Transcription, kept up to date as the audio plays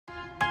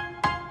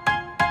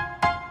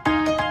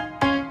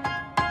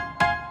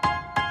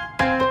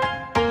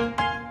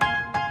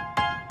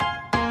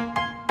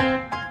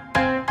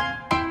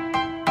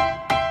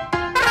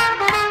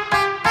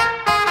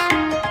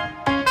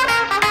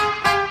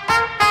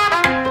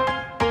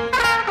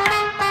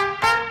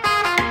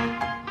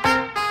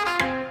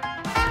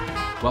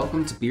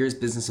Welcome to Beers,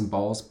 Business, and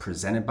Balls,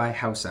 presented by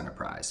House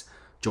Enterprise.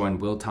 Join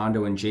Will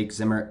Tondo and Jake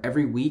Zimmer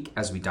every week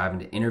as we dive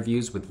into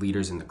interviews with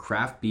leaders in the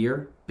craft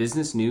beer,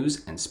 business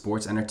news, and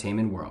sports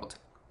entertainment world.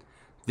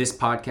 This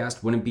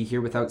podcast wouldn't be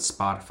here without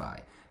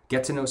Spotify.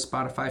 Get to know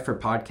Spotify for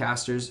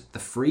podcasters, the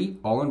free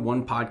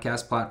all-in-one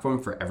podcast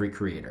platform for every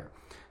creator.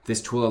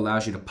 This tool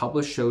allows you to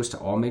publish shows to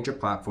all major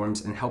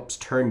platforms and helps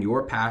turn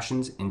your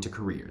passions into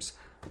careers.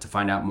 To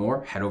find out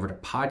more, head over to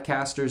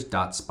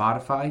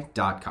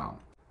podcasters.spotify.com.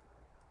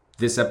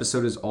 This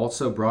episode is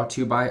also brought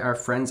to you by our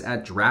friends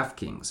at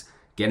DraftKings.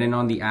 Get in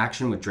on the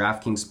action with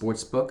DraftKings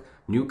Sportsbook.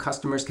 New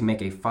customers can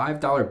make a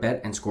 $5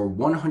 bet and score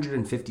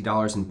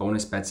 $150 in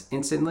bonus bets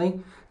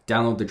instantly.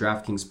 Download the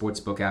DraftKings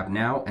Sportsbook app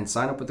now and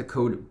sign up with the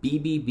code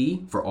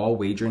BBB for all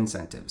wager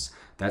incentives.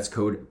 That's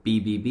code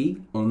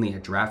BBB only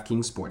at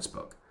DraftKings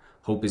Sportsbook.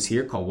 Hope is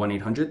here. Call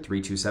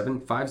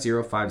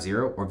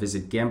 1-800-327-5050 or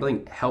visit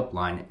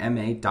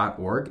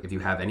gamblinghelplinema.org if you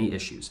have any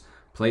issues.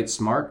 Play it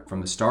smart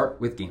from the start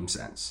with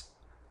GameSense.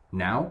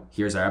 Now,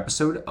 here's our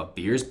episode of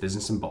Beers,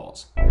 Business, and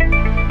Balls.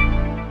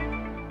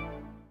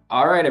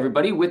 All right,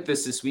 everybody. With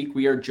us this week,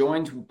 we are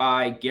joined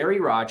by Gary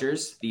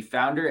Rogers, the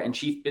founder and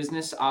chief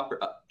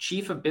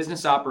of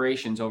business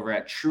operations over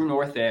at True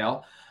North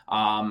Ale,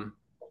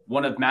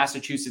 one of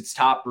Massachusetts'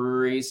 top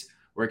breweries.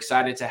 We're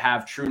excited to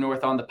have True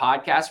North on the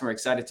podcast, and we're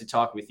excited to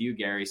talk with you,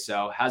 Gary.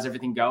 So how's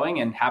everything going,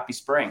 and happy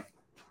spring?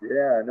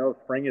 Yeah, I know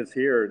spring is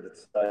here.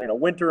 It's,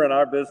 winter in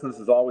our business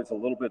is always a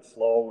little bit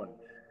slow, and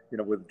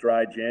with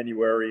dry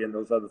January and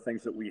those other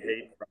things that we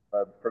hate from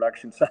the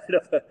production side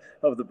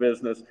of the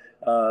business.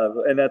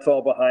 And that's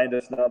all behind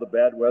us now, the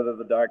bad weather,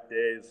 the dark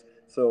days.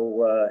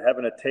 So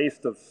having a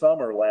taste of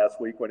summer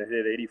last week when it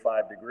hit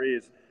 85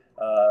 degrees,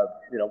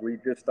 we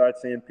just start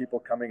seeing people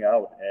coming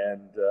out.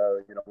 And,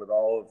 with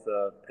all of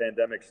the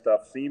pandemic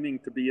stuff seeming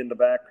to be in the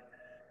back,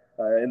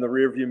 in the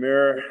rearview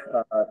mirror,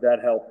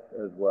 that helped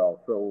as well.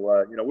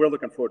 So, we're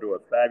looking forward to a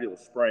fabulous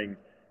spring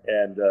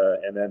and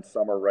then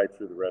summer right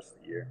through the rest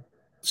of the year.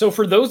 So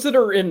for those that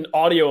are in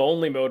audio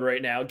only mode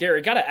right now,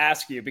 Gary, got to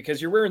ask you, because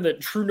you're wearing the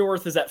True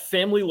North, is that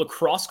Family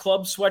Lacrosse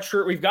Club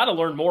sweatshirt? We've got to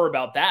learn more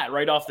about that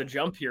right off the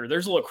jump here.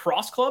 There's a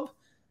lacrosse club?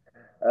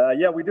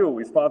 Yeah, we do.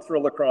 We sponsor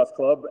a lacrosse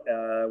club.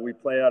 We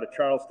play out of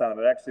Charlestown.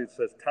 It actually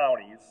says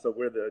Townies, so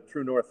we're the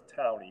True North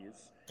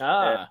Townies.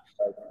 And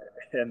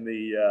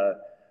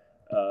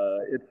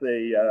it's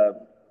a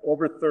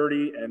over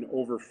 30 and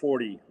over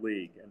 40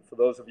 league. And for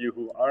those of you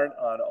who aren't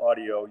on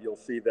audio, you'll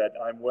see that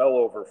I'm well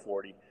over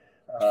 40.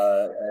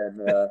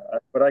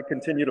 But I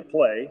continue to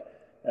play.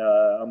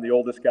 I'm the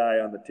oldest guy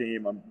on the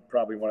team. I'm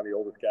probably one of the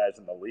oldest guys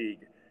in the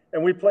league.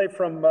 And we play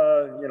from,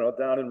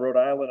 down in Rhode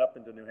Island up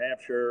into New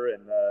Hampshire.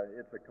 And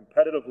it's a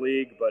competitive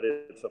league, but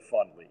it's a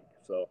fun league.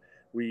 So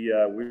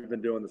we've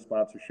been doing the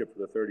sponsorship for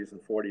the 30s and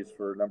 40s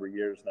for a number of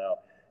years now.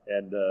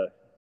 And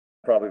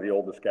probably the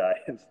oldest guy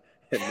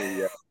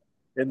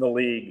in the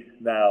league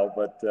now,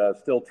 but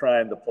still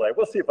trying to play.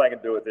 We'll see if I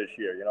can do it this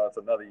year. It's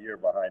another year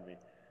behind me.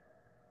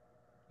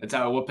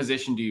 What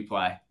position do you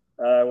play?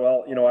 I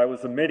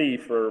was a midi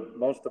for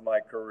most of my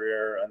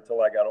career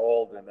until I got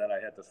old, and then I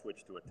had to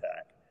switch to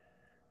attack.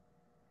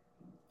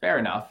 Fair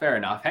enough.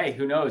 Hey,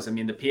 who knows? I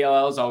mean, the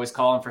PLL is always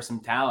calling for some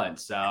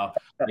talent, so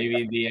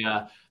maybe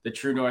the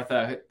True North,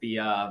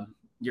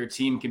 your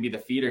team can be the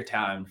feeder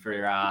town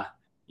for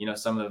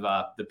some of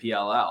the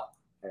PLL.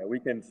 Yeah, we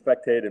can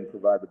spectate and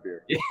provide the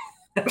beer.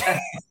 I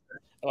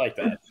like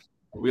that.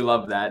 We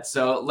love that.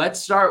 So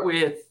let's start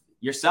with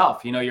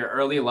yourself. Your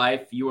early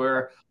life, you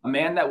were a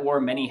man that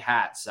wore many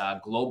hats,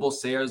 global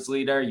sales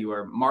leader, you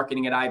were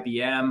marketing at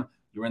IBM,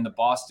 you were in the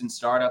Boston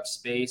startup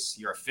space,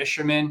 you're a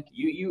fisherman,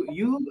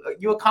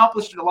 you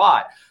accomplished a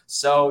lot.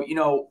 So,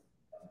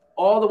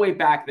 all the way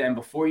back then,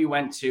 before you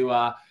went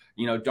to,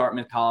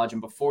 Dartmouth College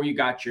and before you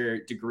got your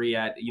degree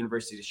at the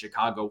University of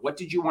Chicago, what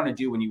did you want to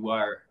do when you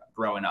were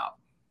growing up?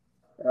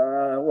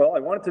 I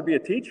wanted to be a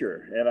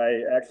teacher, and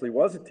I actually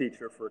was a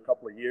teacher for a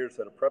couple of years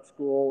at a prep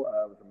school.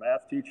 I was a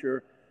math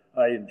teacher.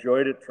 I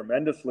enjoyed it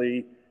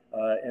tremendously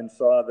and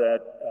saw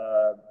that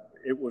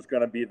it was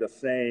going to be the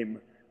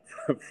same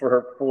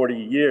for 40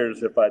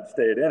 years if I'd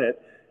stayed in it.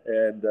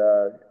 And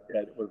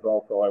it was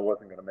also, I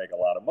wasn't going to make a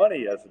lot of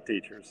money as a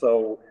teacher.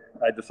 So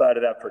I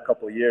decided after a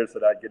couple of years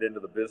that I'd get into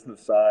the business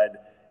side.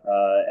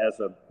 As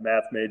a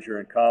math major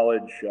in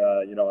college,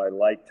 I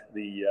liked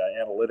the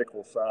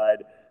analytical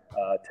side.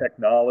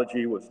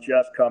 Technology was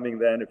just coming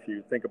then. If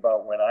you think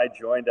about when I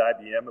joined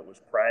IBM, it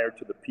was prior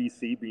to the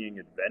PC being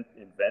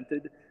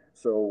invented.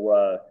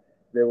 So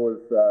there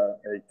was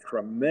a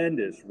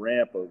tremendous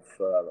ramp of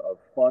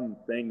fun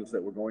things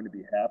that were going to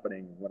be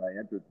happening when I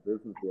entered the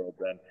business world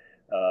then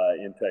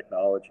in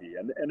technology.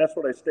 And that's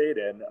what I stayed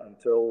in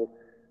until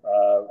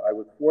I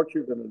was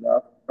fortunate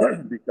enough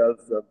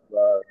because of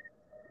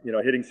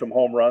hitting some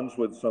home runs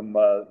with some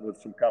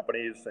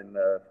companies and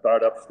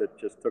startups that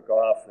just took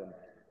off, and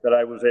that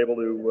I was able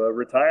to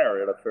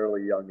retire at a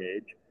fairly young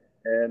age,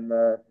 and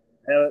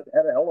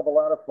had a hell of a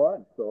lot of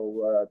fun.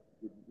 So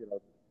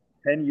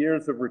 10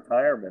 years of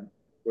retirement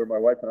where my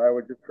wife and I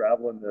were just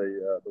traveling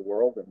the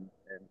world and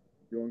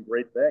doing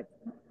great things.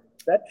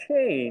 That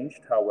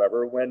changed,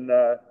 however, when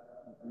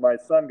my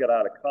son got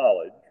out of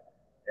college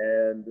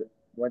and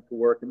went to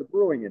work in the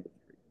brewing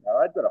industry. Now,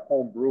 I'd been a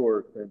home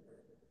brewer since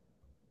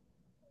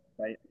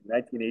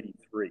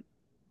 1983.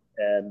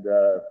 And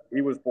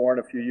he was born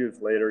a few years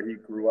later. He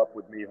grew up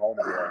with me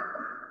homebrewing.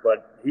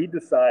 But he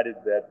decided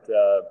that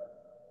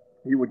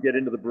he would get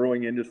into the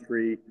brewing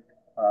industry.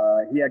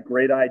 He had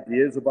great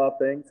ideas about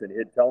things, and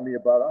he'd tell me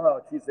about, oh,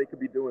 geez, they could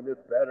be doing this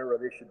better, or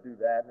they should do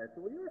that. And I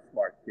said, well, you're a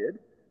smart kid.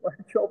 Why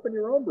don't you open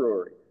your own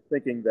brewery?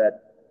 Thinking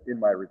that in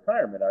my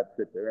retirement, I'd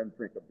sit there and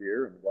drink a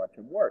beer and watch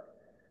him work.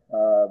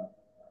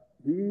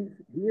 He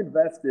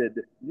invested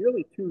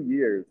nearly 2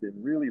 years in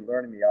really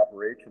learning the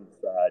operations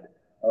side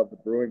of the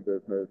brewing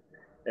business.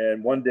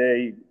 And one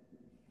day,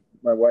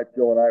 my wife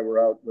Jill and I were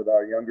out with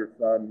our younger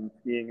son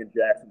skiing in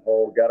Jackson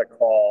Hole, got a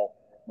call.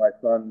 My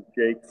son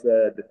Jake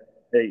said,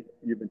 hey,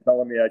 you've been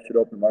telling me I should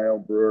open my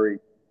own brewery.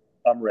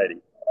 I'm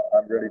ready.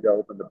 I'm ready to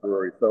open the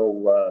brewery.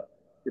 So,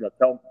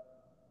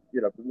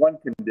 one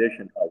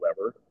condition,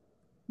 however,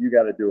 you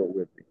got to do it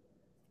with me.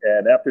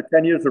 And after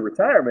 10 years of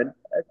retirement,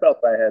 I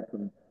felt I had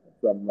some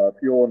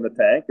fuel in the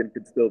tank and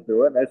could still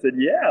do it. And I said,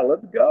 yeah,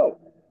 let's go.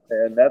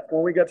 And that's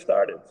when we got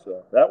started.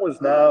 So that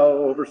was now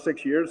over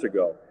 6 years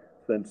ago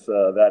since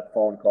that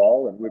phone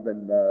call. And we've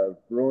been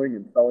brewing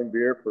and selling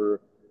beer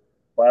for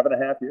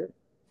 5.5 years.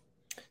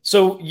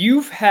 So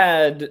you've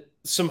had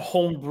some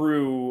home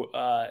brew.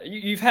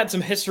 You've had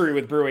some history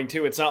with brewing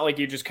too. It's not like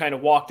you just kind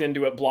of walked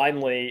into it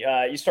blindly.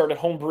 You started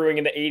home brewing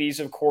in the 80s,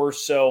 of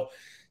course. So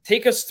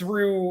take us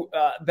through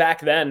back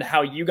then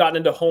how you got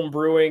into home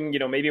brewing.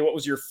 Maybe what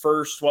was your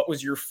first, what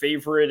was your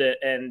favorite,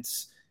 and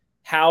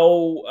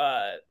how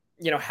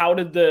how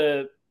did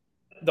the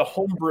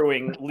home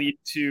brewing lead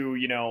to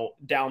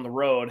down the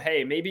road?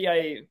 Hey,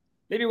 maybe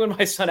when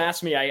my son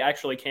asks me, I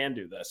actually can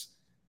do this.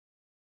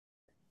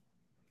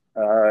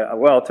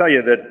 Well, I'll tell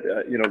you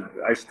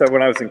that,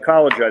 when I was in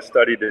college, I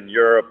studied in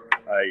Europe.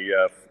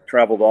 I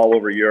traveled all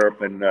over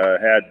Europe and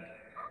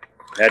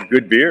had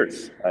good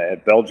beers. I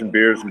had Belgian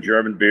beers and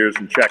German beers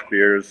and Czech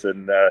beers.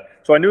 And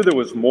so I knew there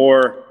was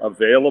more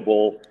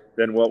available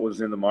than what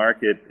was in the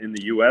market in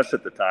the U.S.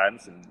 at the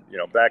times. And,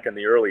 back in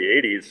the early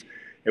 80s,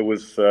 it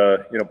was,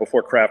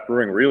 before craft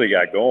brewing really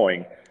got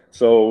going.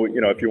 So,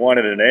 if you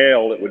wanted an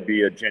ale, it would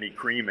be a Jenny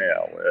Cream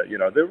ale.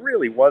 There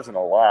really wasn't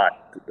a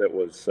lot that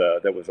was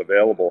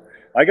available.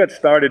 I got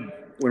started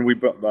when we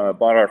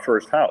bought our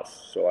first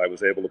house. So I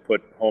was able to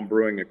put home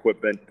brewing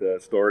equipment,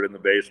 store it in the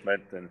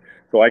basement. And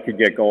so I could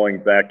get going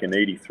back in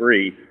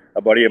 83.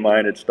 A buddy of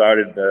mine had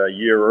started a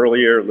year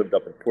earlier, lived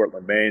up in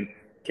Portland, Maine,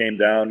 came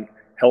down,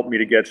 helped me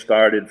to get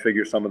started,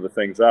 figure some of the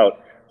things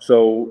out.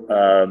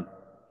 So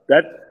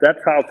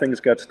that's how things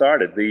got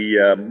started.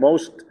 The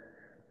most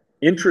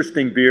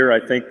interesting beer I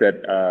think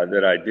that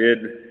I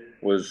did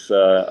was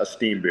a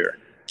steam beer,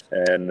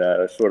 and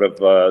sort of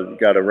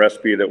got a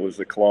recipe that was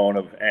a clone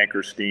of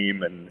Anchor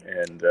Steam, and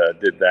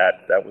did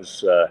that. That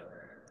was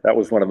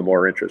one of the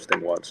more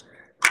interesting ones.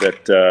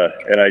 And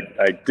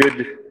I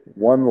did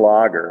one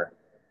lager,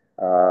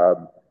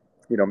 brewing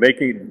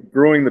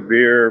the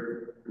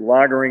beer,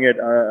 lagering it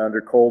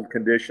under cold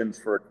conditions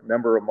for a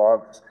number of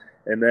months,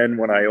 and then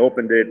when I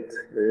opened it,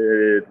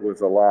 it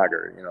was a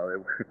lager.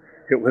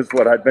 It was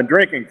what I'd been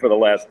drinking for the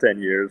last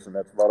 10 years, and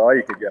that's about all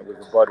you could get was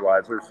a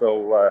Budweiser.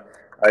 So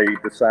I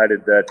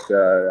decided that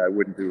I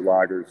wouldn't do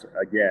lagers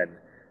again.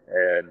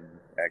 And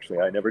actually,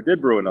 I never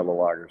did brew another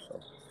lager.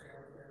 So,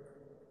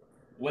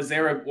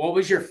 what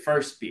was your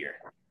first beer?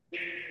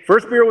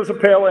 First beer was a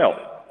pale ale.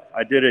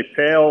 I did a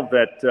pale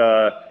that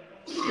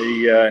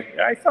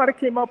I thought it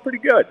came out pretty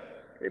good.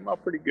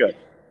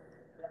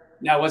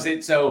 Now, was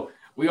it so?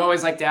 We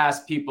always like to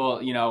ask people,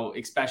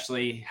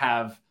 especially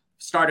have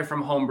started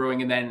from home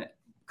brewing and then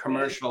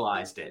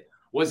commercialized it.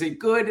 Was it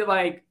good?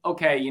 Like,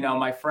 okay,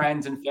 my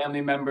friends and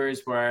family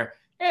members were,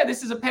 yeah,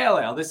 this is a pale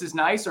ale, this is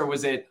nice, or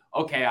was it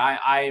okay?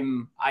 I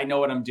know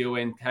what I'm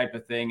doing, type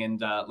of thing,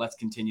 and let's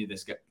continue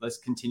this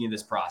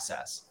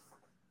process.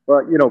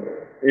 Well,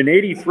 in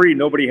 '83,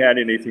 nobody had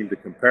anything to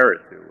compare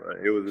it to.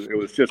 It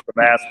was just the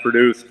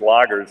mass-produced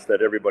lagers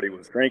that everybody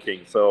was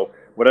drinking. So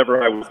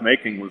whatever I was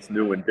making was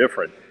new and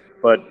different.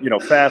 But,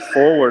 fast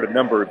forward a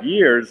number of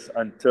years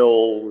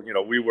until,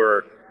 we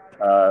were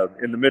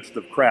in the midst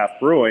of craft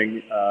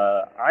brewing,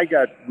 I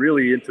got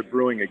really into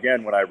brewing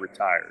again when I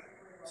retired.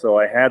 So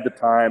I had the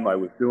time. I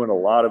was doing a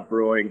lot of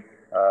brewing.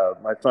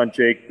 My son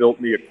Jake built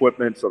me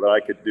equipment so that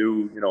I could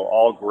do,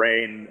 all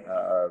grain,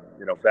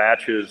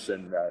 batches,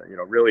 and,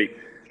 really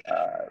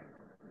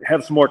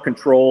have some more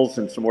controls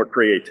and some more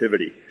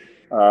creativity.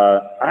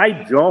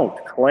 I don't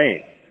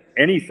claim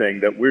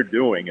anything that we're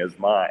doing as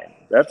mine.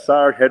 That's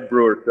our head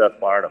brewer, Seth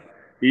Barnum.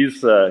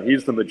 He's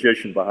the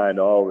magician behind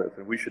all this,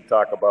 and we should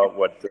talk about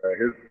what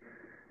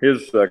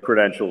his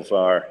credentials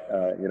are,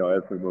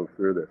 as we move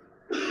through this.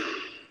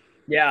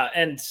 Yeah,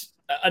 and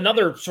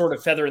another sort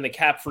of feather in the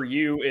cap for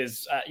you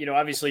is,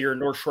 obviously you're a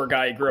North Shore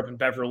guy. You grew up in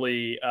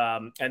Beverly,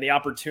 and the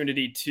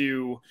opportunity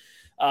to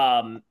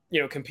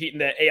compete in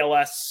the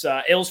ALS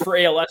Ales for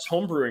ALS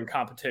homebrewing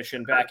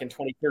competition back in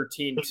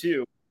 2013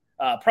 too.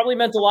 Probably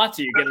meant a lot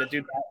to you getting to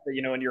do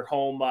that, in your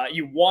home.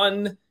 You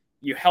won.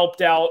 You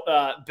helped out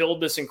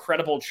build this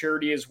incredible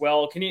charity as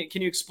well. Can you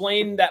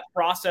explain that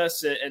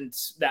process and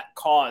that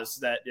cause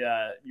that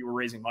you were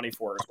raising money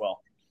for as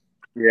well?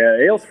 Yeah,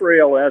 Ales for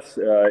ALS,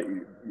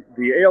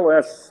 the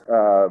ALS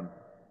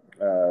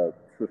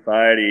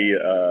Society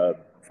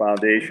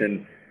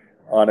Foundation,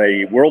 on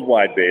a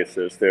worldwide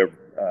basis, they're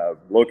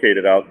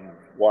located out in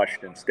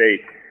Washington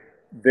State.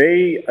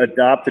 They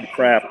adopted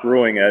craft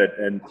brewing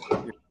and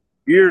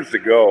years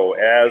ago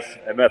as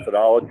a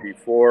methodology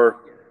for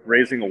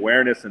raising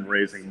awareness and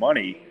raising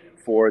money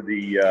for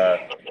the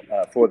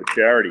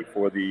charity,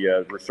 for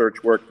the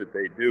research work that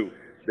they do.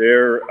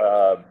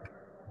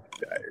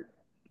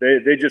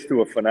 They just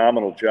do a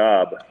phenomenal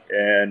job,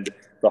 and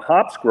the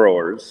hops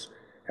growers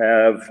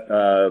have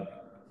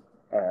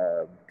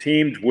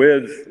teamed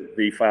with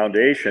the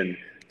foundation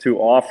to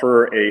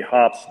offer a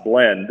hops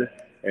blend,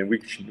 and we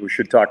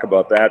should talk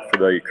about that for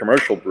the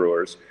commercial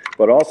brewers,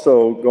 but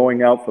also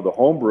going out for the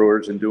home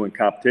brewers and doing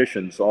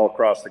competitions all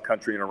across the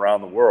country and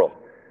around the world.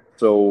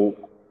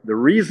 So the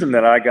reason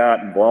that I got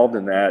involved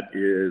in that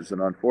is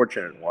an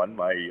unfortunate one.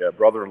 My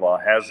brother-in-law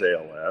has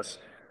ALS.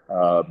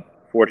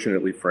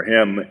 Fortunately for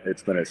him,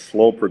 it's been a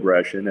slow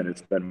progression, and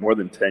it's been more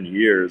than 10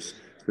 years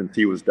since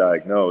he was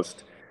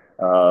diagnosed.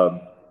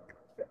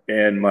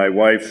 And my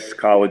wife's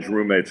college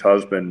roommate's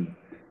husband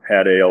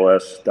had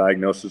ALS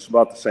diagnosis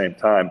about the same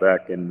time,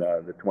 back in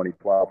the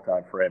 2012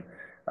 timeframe.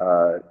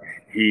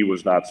 He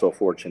was not so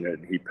fortunate,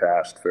 and he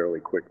passed fairly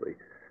quickly.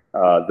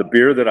 The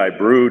beer that I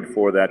brewed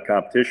for that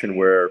competition,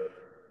 where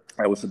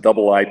I was a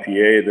double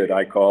IPA that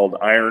I called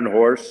Iron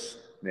Horse,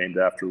 named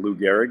after Lou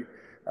Gehrig.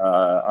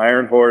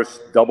 Iron Horse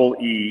Double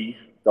E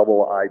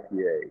Double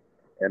IPA,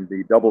 and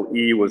the double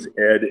E was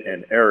Ed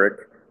and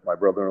Eric, my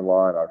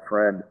brother-in-law and our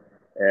friend,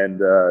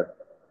 and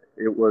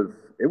it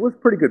was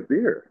pretty good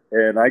beer.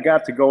 And I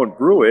got to go and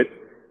brew it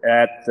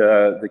at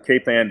the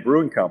Cape Ann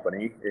Brewing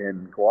Company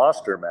in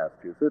Gloucester,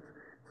 Massachusetts.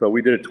 So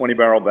we did a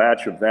 20-barrel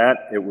batch of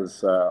that. It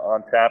was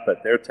on tap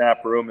at their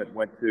tap room. It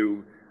went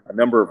to a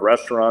number of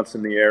restaurants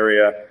in the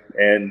area,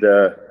 and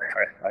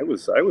I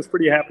was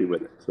pretty happy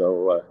with it.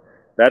 So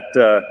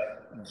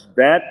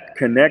that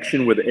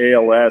connection with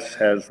ALS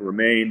has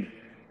remained,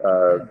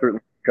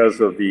 certainly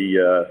because of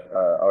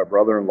our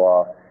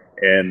brother-in-law,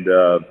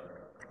 and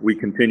we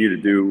continue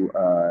to do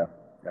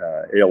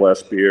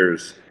ALS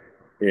beers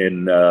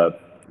in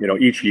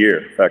each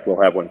year. In fact,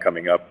 we'll have one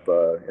coming up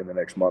in the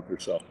next month or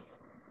so.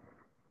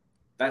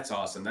 That's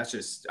awesome. That's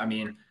just,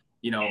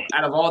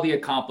 out of all the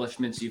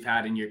accomplishments you've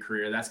had in your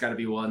career, that's got to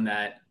be one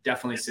that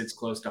definitely sits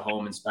close to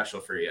home and special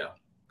for you.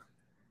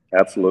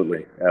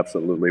 Absolutely.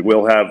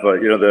 We'll have,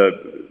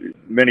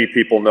 many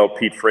people know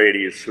Pete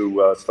Frates,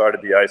 who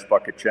started the Ice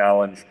Bucket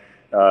Challenge.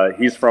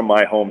 He's from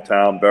my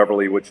hometown,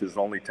 Beverly, which is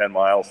only 10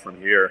 miles from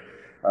here.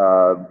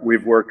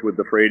 We've worked with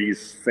the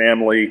Frates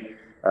family.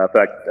 In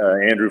fact,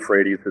 Andrew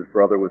Frates, his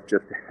brother, was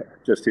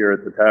just here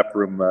at the tap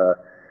room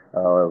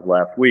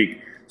last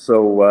week.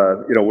 So,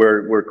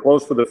 we're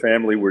close to the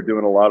family. We're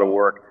doing a lot of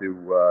work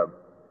to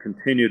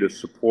continue to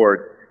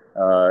support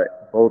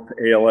both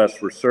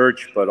ALS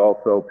research, but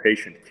also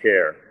patient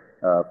care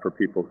for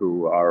people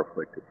who are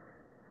afflicted.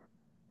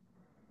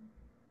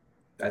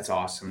 That's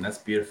awesome. That's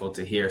beautiful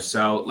to hear.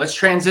 So let's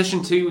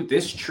transition to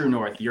this True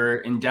North, your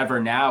endeavor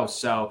now.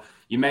 So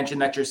you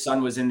mentioned that your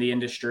son was in the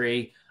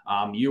industry.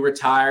 You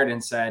retired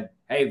and said,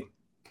 hey,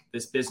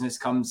 this business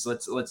comes,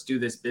 let's do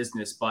this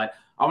business. But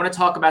I want to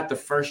talk about the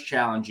first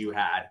challenge you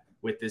had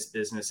with this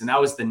business, and that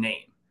was the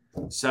name.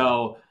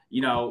 So,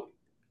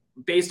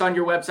 based on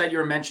your website, you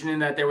were mentioning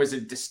that there was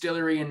a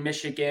distillery in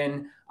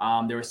Michigan.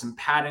 There were some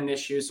patent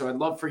issues. So I'd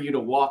love for you to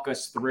walk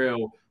us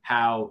through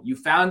how you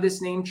found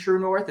this name True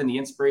North and the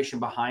inspiration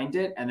behind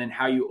it, and then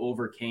how you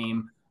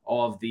overcame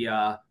all of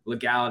the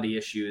legality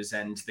issues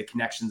and the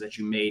connections that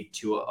you made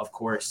to, of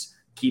course,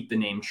 keep the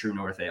name True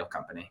North Ale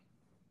Company.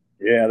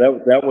 Yeah,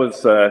 that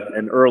was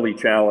an early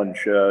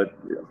challenge.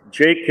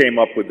 Jake came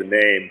up with the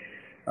name.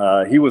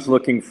 He was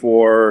looking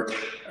for,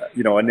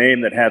 a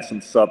name that had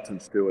some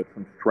substance to it,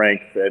 some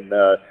strength. And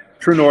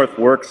True North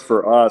works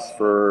for us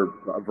for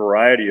a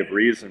variety of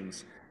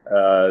reasons.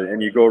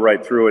 And you go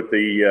right through it.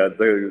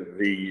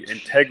 The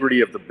integrity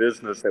of the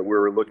business that we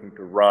were looking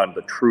to run,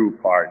 the true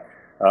part.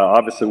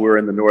 Obviously, we're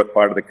in the north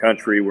part of the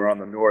country. We're on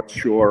the North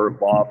Shore of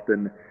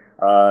Boston.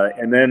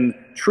 And then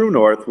True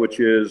North, which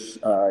is,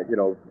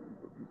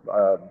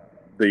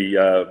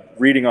 the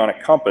reading on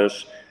a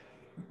compass.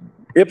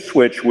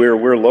 Ipswich, where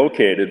we're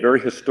located, very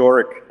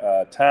historic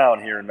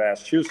town here in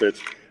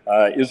Massachusetts,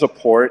 is a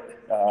port,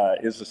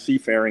 is a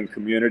seafaring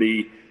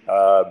community.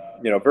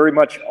 Very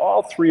much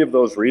all three of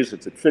those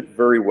reasons, it fit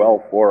very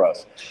well for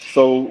us.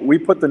 So we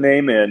put the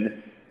name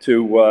in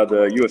to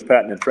the U.S.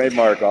 Patent and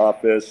Trademark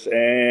Office,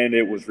 and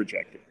it was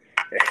rejected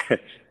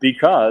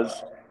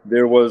because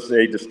there was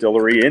a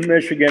distillery in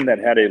Michigan that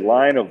had a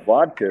line of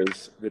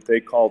vodkas that they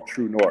called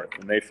True North,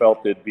 and they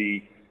felt it'd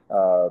be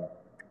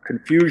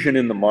confusion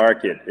in the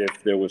market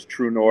if there was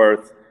True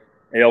North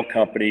Ale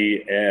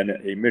Company and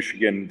a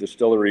Michigan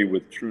distillery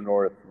with True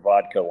North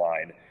vodka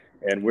line.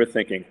 And we're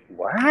thinking,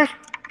 what?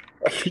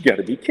 You got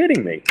to be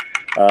kidding me.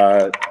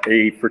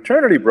 A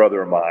fraternity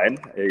brother of mine,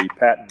 a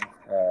patent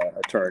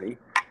attorney,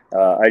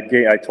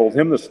 I told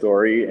him the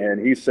story,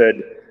 and he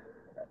said,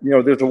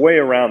 there's a way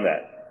around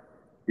that.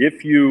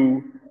 If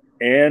you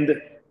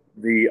and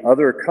the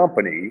other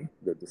company,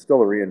 the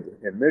distillery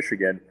in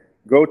Michigan,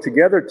 go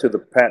together to the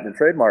Patent and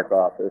Trademark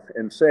Office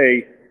and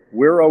say,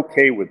 we're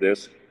okay with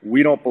this.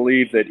 We don't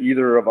believe that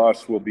either of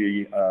us will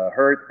be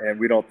hurt, and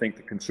we don't think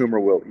the consumer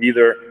will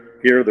either.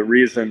 Here are the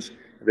reasons.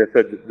 They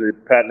said the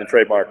Patent and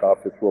Trademark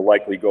Office will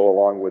likely go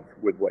along with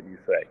what you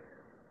say.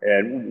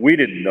 And we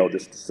didn't know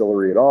this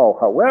distillery at all.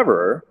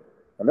 However,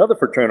 another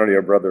fraternity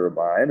brother of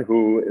mine,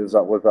 who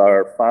was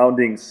our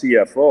founding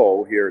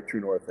CFO here at True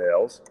North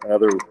Ales,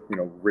 another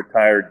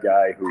retired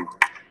guy who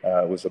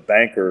was a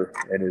banker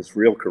in his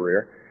real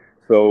career.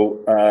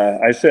 So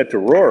I said to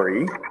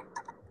Rory,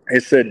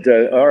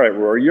 all right,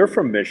 Rory, you're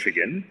from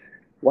Michigan.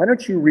 Why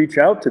don't you reach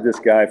out to this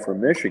guy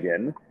from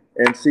Michigan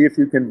and see if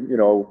you can,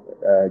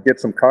 get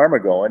some karma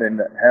going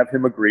and have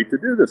him agree to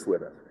do this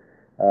with us.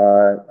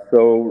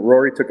 So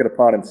Rory took it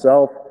upon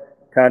himself,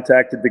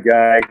 contacted the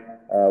guy,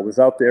 was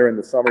out there in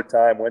the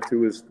summertime, went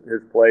to his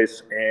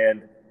place,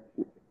 and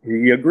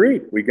he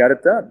agreed. We got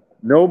it done.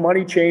 No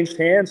money changed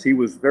hands. He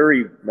was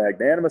very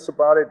magnanimous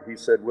about it. He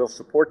said, we'll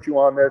support you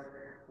on this.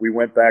 We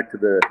went back to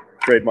the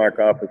trademark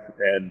office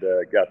and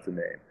got the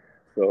name.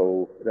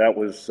 So that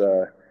was...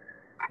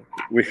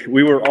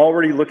 We were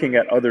already looking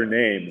at other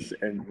names,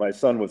 and my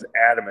son was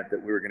adamant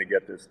that we were going to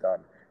get this done,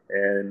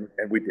 and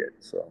we did.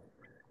 So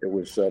it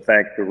was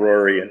thanks to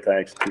Rory and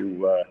thanks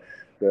to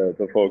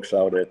the folks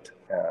out at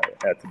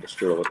the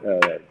distillery,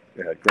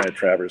 Granite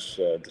Traverse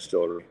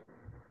Distillery.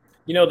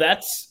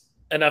 That's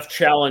enough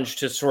challenge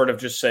to sort of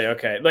just say,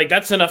 okay, like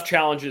that's enough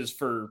challenges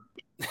for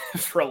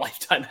a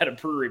lifetime at a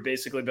brewery,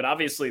 basically. But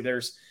obviously,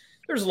 there's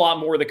a lot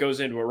more that goes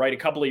into it, right? A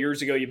couple of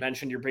years ago, you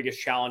mentioned your biggest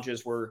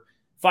challenges were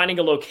finding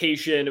a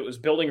location. It was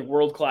building a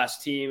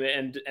world-class team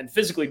and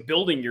physically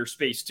building your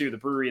space too, the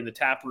brewery and the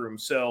tap room.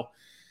 So,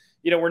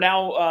 we're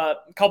now a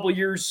couple of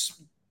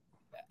years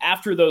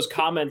after those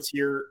comments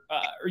here.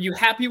 Are you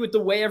happy with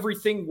the way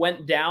everything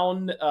went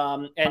down?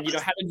 And,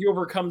 how did you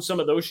overcome some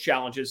of those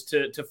challenges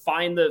to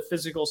find the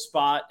physical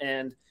spot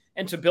and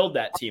to build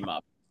that team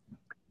up?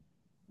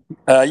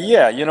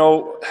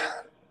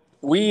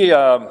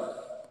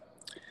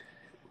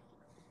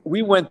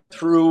 We went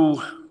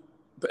through,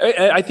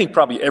 I think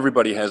probably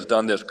everybody has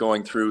done this,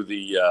 going through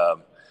the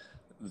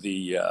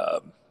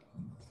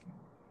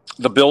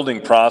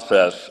building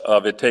process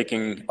of it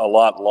taking a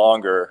lot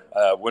longer.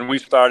 When we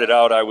started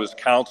out, I was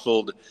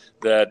counseled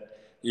that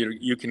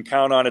you can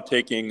count on it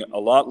taking a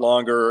lot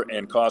longer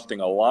and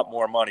costing a lot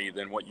more money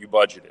than what you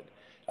budgeted.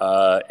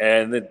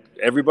 And that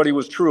everybody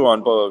was true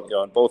on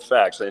both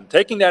facts. And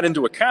taking that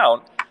into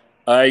account,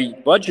 I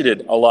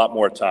budgeted a lot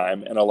more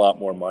time and a lot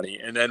more money,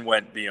 and then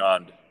went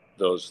beyond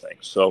those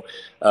things. So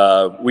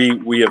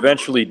we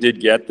eventually did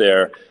get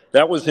there.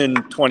 That was in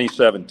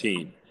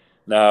 2017.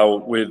 Now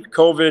with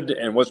COVID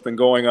and what's been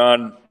going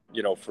on,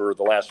 for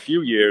the last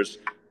few years,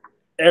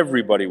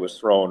 everybody was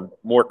thrown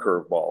more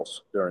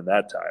curveballs during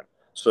that time.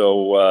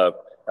 So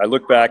I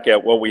look back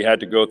at what we had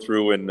to go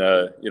through in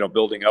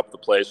building up the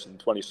place in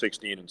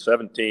 2016 and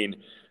 17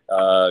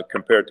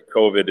 compared to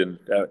COVID, and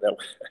that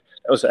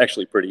was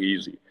actually pretty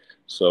easy.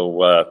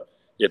 So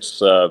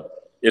it's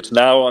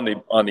now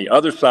on the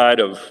other side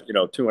of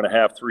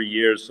 2.5, 3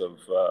 years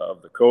of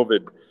the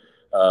COVID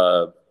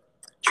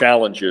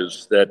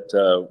challenges that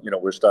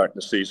we're starting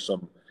to see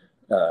some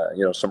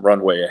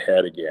runway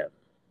ahead again.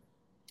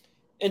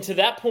 And to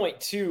that point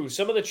too,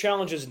 some of the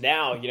challenges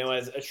now,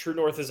 as True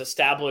North is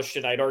established,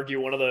 and I'd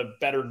argue one of the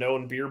better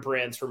known beer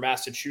brands for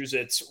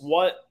Massachusetts,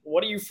 what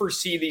do you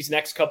foresee these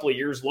next couple of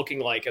years looking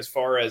like as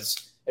far as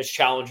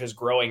challenges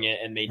growing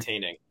and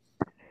maintaining?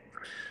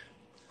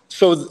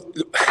 So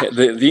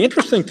the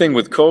interesting thing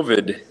with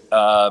COVID,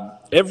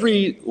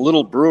 every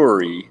little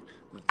brewery,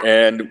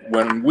 and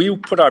when we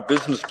put our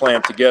business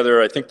plan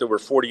together, I think there were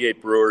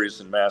 48 breweries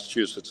in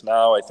Massachusetts.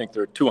 Now I think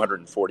there are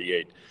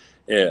 248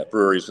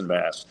 breweries in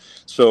Mass.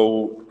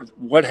 So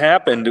what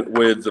happened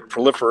with the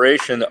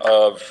proliferation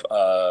of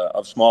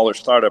smaller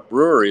startup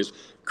breweries,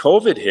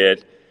 COVID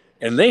hit,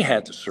 and they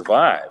had to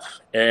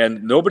survive.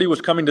 And nobody was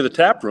coming to the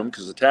tap room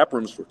because the tap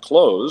rooms were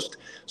closed.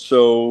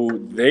 So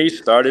they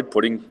started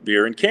putting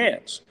beer in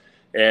cans.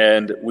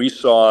 And we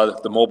saw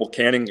the mobile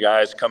canning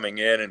guys coming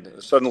in,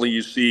 and suddenly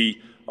you see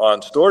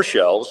on store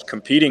shelves,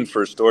 competing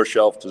for store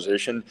shelf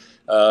position,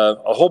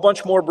 a whole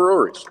bunch more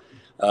breweries.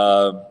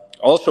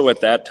 Also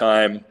at that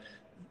time,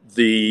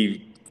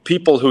 the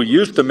people who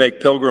used to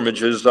make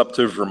pilgrimages up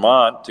to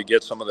Vermont to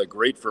get some of the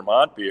great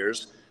Vermont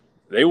beers,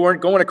 they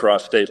weren't going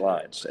across state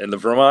lines, and the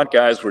Vermont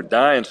guys were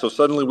dying. So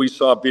suddenly we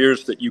saw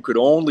beers that you could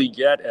only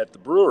get at the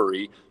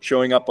brewery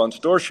showing up on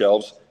store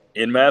shelves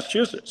in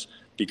Massachusetts,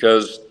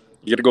 because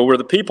you got to go where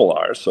the people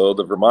are. So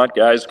the Vermont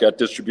guys got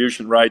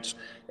distribution rights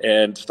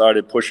and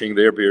started pushing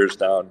their beers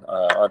down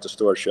onto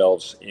store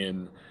shelves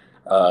in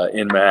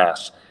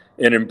Mass.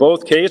 And in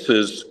both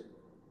cases,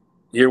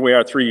 here we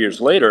are 3 years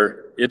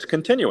later, it's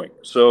continuing.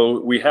 So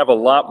we have a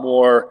lot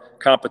more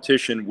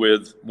competition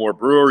with more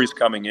breweries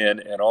coming in,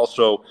 and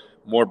also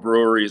more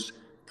breweries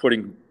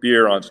putting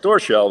beer on store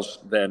shelves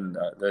than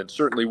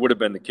certainly would have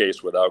been the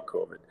case without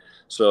COVID.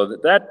 So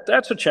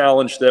that's a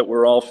challenge that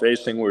we're all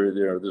facing, where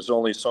there's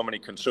only so many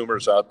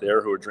consumers out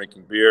there who are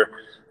drinking beer.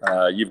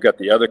 You've got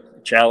the other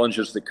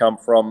challenges that come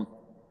from,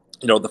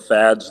 the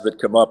fads that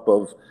come up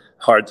of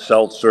hard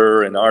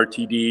seltzer and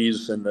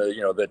RTDs, and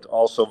that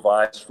also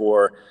vies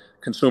for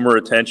consumer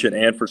attention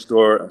and for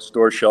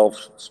store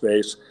shelf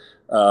space.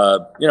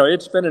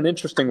 It's been an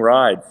interesting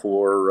ride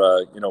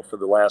for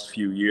the last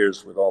few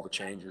years with all the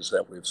changes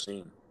that we've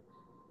seen.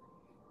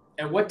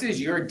 And what does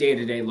your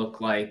day-to-day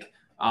look like,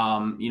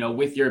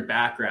 with your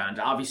background?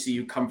 Obviously,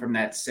 you come from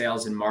that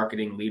sales and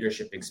marketing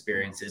leadership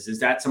experiences. Is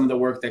that some of the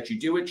work that you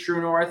do at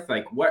True North?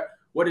 Like,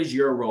 what is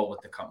your role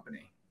with the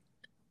company?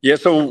 Yeah,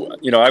 so,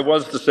 I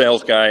was the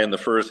sales guy in the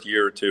first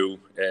year or two,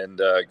 and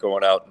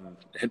going out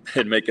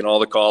and making all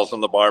the calls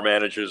on the bar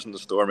managers and the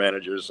store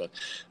managers.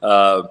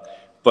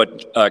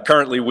 But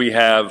currently we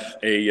have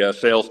a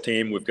sales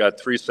team. We've got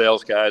 3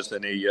 sales guys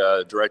and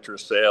a director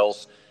of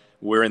sales.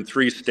 We're in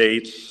 3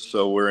 states,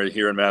 so we're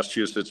here in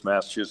Massachusetts,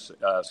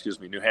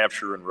 New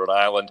Hampshire, and Rhode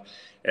Island.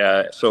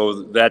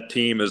 So that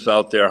team is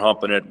out there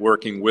humping it,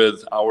 working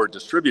with our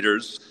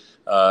distributors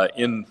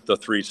in the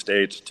 3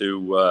 states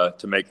to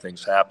make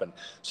things happen.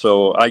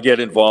 So I get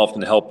involved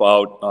and help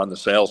out on the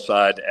sales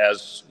side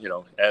as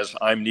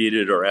I'm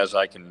needed or as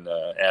I can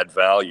add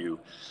value.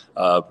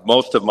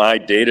 Most of my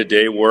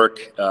day-to-day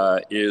work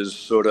is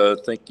sort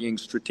of thinking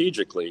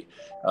strategically.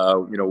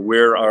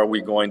 Where are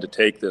we going to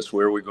take this?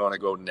 Where are we going to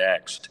go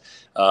next?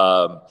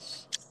 Our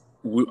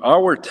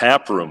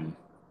tap room,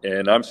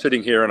 and I'm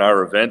sitting here in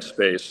our event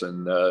space,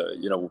 and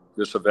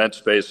this event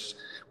space,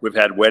 we've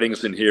had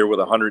weddings in here with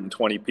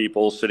 120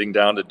 people sitting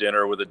down to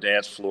dinner with a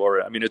dance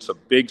floor. I mean, it's a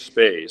big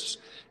space,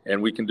 and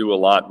we can do a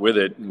lot with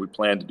it, and we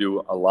plan to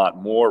do a lot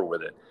more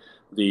with it.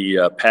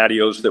 The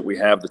patios that we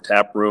have, the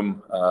tap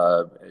room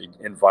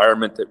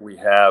environment that we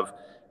have,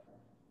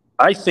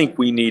 I think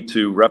we need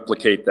to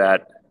replicate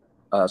that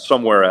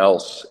somewhere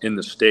else in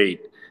the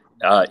state.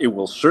 It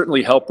will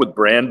certainly help with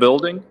brand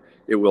building.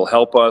 It will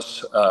help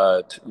us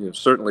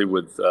certainly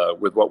with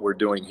what we're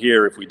doing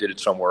here if we did it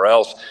somewhere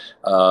else.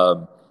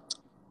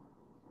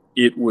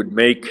 It would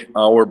make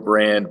our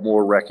brand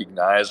more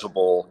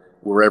recognizable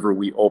wherever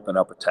we open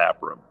up a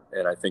tap room.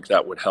 And I think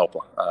that would help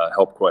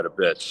quite a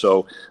bit.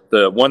 So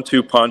the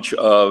 1-2 punch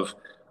of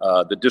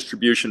the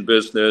distribution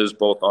business,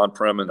 both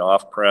on-prem and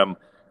off-prem,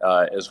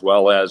 as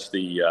well as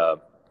the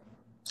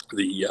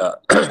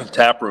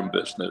tap room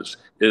business,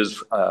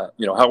 is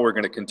how we're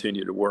going to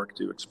continue to work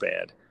to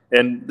expand.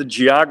 And the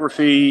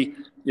geography,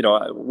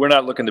 we're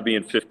not looking to be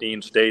in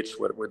 15 states.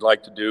 What we'd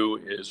like to do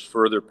is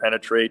further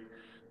penetrate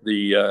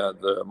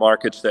the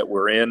markets that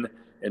we're in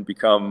and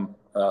become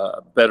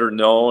better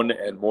known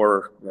and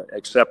more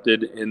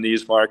accepted in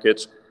these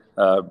markets,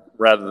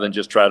 rather than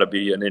just try to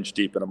be an inch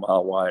deep and a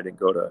mile wide and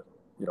go to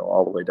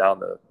all the way down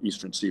the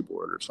eastern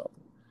seaboard or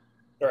something.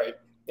 Right.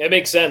 It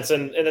makes sense,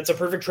 and it's a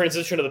perfect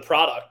transition to the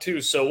product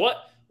too. So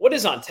what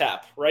is on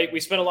tap, right? We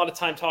spent a lot of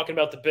time talking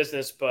about the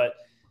business, but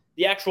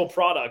the actual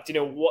product,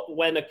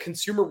 when a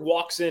consumer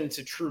walks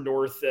into True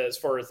North as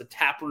far as the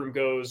tap room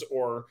goes,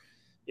 or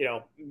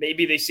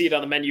maybe they see it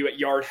on the menu at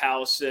Yard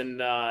House in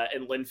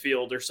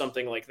Linfield or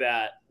something like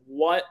that,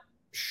 what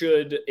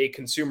should a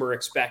consumer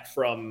expect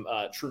from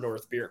True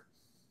North beer?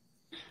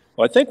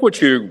 Well, I think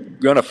what you're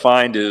going to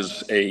find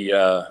is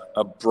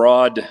a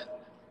broad,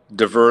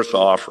 diverse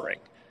offering.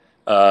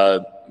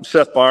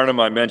 Seth Barnum,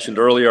 I mentioned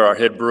earlier, our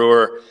head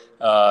brewer,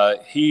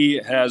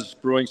 he has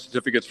brewing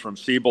certificates from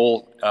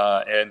Siebel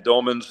and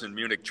Domans in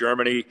Munich,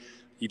 Germany.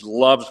 He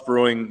loves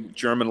brewing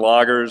German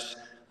lagers.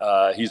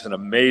 He's an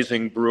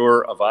amazing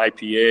brewer of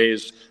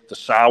IPAs, the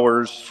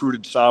sours,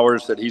 fruited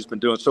sours that he's been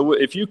doing. So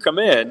if you come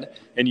in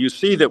and you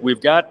see that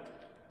we've got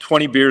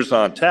 20 beers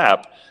on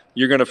tap,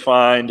 you're going to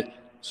find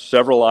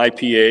several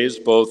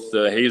IPAs, both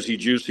the Hazy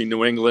Juicy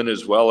New England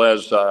as well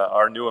as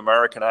our new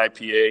American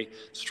IPA,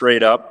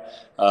 Straight Up.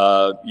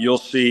 You'll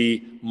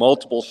see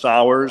multiple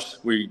sours.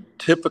 We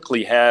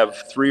typically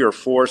have 3 or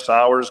 4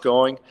 sours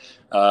going.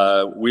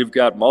 We've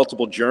got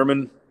multiple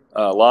German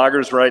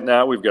lagers right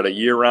now. We've got a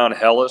year-round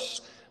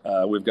Helles.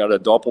 We've got a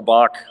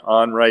Doppelbock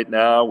on right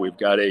now. We've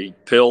got a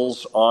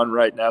Pils on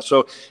right now.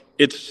 So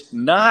it's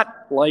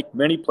not like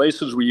many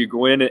places where you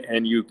go in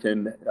and you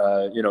can,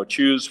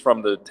 choose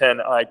from the 10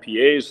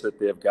 IPAs that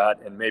they've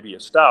got and maybe a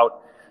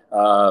stout.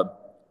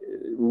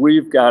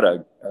 We've got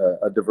a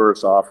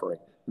diverse offering.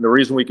 And the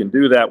reason we can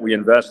do that, we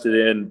invested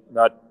in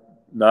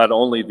not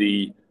only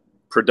the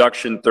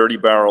production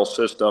 30-barrel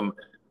system,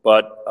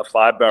 but a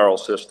 5-barrel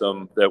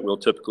system that we'll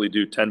typically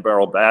do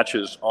 10-barrel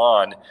batches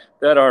on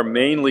that are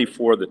mainly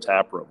for the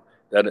tap room.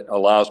 that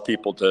allows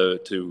people to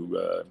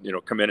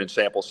come in and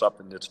sample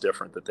something that's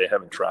different that they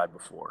haven't tried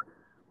before.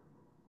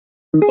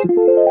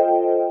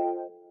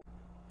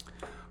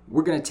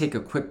 We're going to take a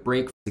quick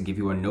break to give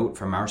you a note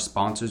from our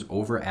sponsors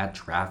over at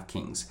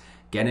DraftKings.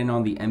 Get in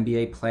on the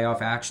NBA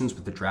playoff actions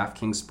with the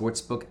DraftKings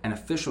Sportsbook, an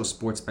official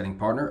sports betting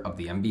partner of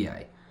the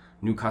NBA.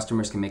 New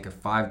customers can make a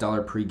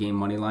 $5 pregame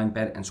moneyline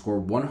bet and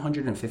score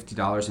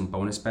 $150 in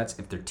bonus bets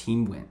if their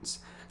team wins.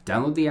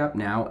 Download the app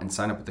now and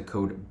sign up with the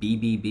code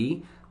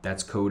BBB.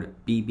 That's code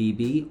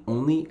BBB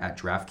only at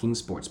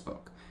DraftKings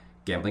Sportsbook.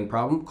 Gambling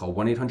problem? Call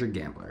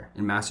 1-800-GAMBLER.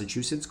 In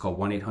Massachusetts, call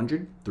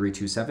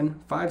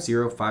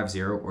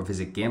 1-800-327-5050 or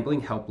visit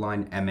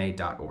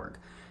gamblinghelplinema.org.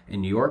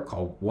 In New York,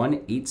 call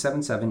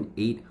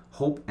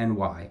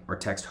 1-877-8-HOPE-NY or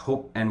text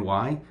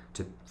HOPE-NY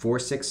to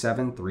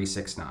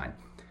 467-369.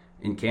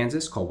 In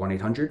Kansas, call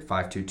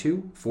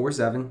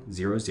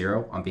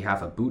 1-800-522-4700 on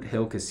behalf of Boot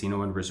Hill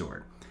Casino and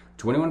Resort.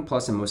 21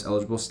 plus in most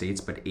eligible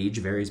states, but age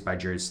varies by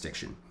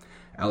jurisdiction.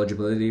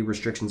 Eligibility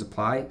restrictions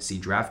apply. See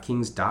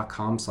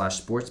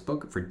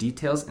DraftKings.com/sportsbook for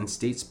details and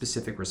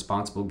state-specific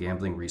responsible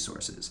gambling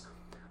resources.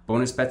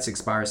 Bonus bets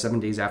expire 7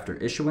 days after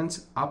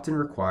issuance. Opt-in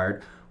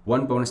required.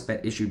 One bonus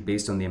bet issued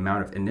based on the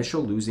amount of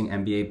initial losing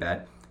NBA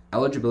bet.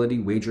 Eligibility,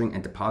 wagering,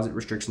 and deposit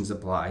restrictions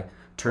apply.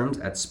 Terms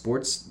at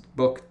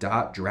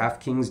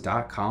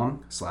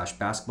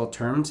sportsbook.draftkings.com/basketball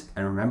terms.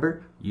 And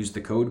remember, use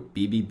the code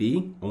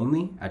BBB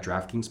only at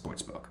DraftKings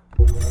Sportsbook.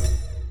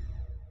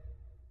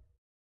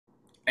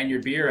 And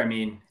your beer, I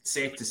mean,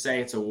 safe to say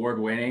it's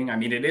award-winning. I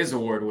mean, it is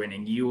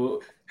award-winning.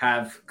 You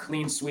have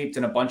clean sweeped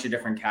in a bunch of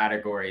different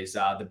categories.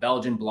 The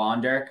Belgian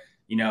Blonder,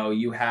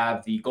 you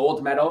have the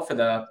gold medal for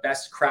the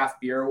best craft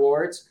beer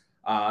awards,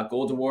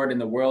 gold award in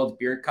the World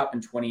Beer Cup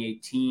in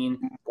 2018,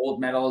 gold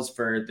medals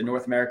for the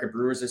North America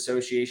Brewers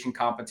Association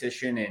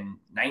competition in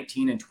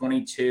 19 and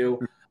 22.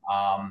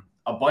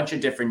 A bunch of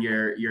different,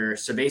 your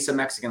Cerveza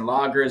Mexican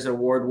Lager is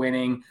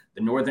award-winning,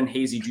 the Northern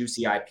Hazy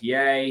Juicy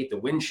IPA, the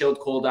Windchilled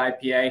Cold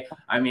IPA.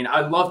 I mean,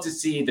 I'd love to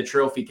see the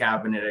trophy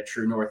cabinet at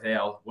True North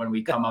Ale when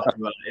we come up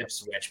to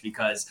Ipswich,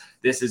 because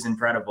this is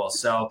incredible.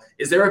 So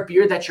is there a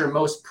beer that you're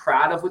most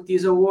proud of with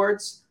these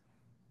awards?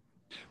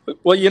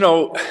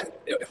 Well,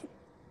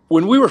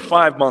 when we were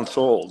 5 months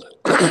old,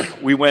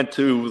 we went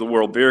to the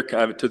World Beer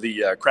to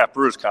the Craft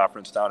Brewers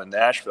Conference down in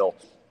Nashville,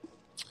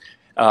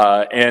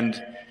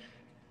 and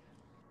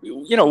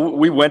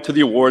we went to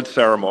the awards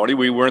ceremony.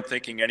 We weren't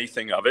thinking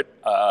anything of it.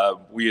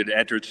 We had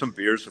entered some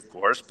beers, of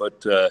course,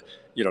 but the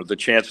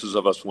chances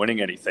of us winning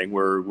anything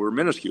were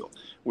minuscule.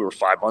 We were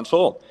 5 months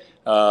old,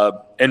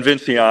 and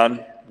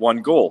Vincian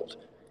won gold,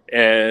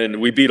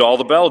 and we beat all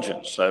the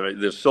Belgians. I mean,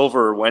 the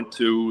silver went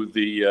to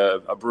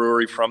a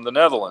brewery from the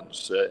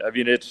Netherlands.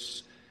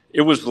 It's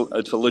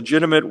a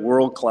legitimate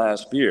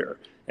world-class beer,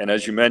 and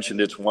as you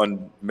mentioned, it's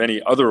won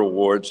many other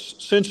awards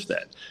since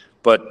then.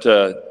 But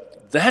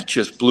that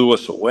just blew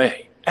us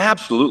away,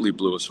 absolutely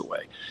blew us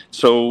away.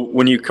 So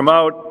when you come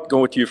out,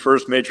 go to your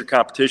first major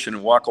competition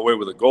and walk away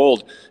with a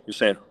gold, you're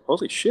saying,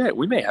 holy shit,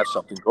 we may have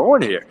something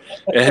going here.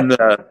 And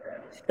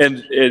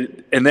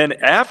then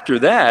after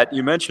that,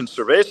 you mentioned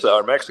Cerveza,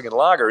 our Mexican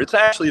lager. It's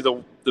actually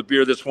the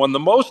beer that's won the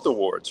most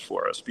awards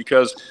for us,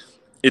 because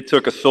it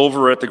took a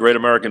silver at the Great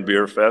American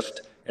Beer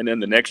Fest, and then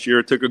the next year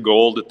it took a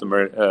gold at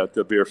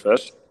the Beer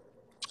Fest.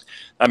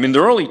 I mean,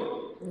 they're only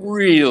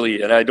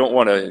really, and I don't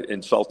want to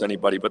insult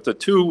anybody, but the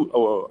two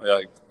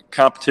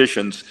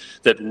competitions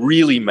that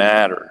really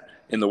matter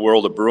in the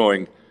world of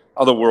brewing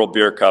are the World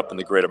Beer Cup and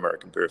the Great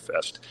American Beer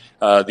Fest.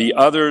 The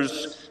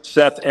others,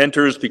 Seth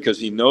enters because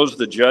he knows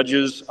the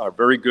judges are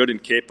very good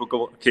and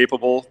capable.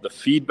 The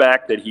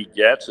feedback that he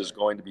gets is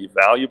going to be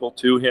valuable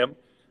to him,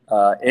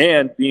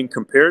 and being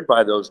compared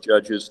by those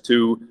judges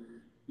to,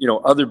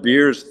 other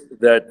beers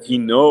that he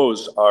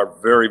knows are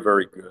very,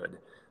 very good,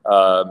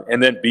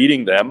 and then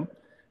beating them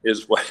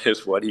is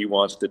what he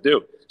wants to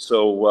do.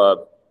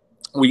 So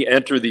we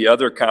enter the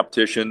other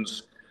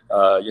competitions,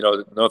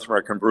 North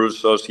American Brewers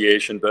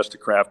Association, Best of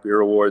Craft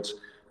Beer Awards,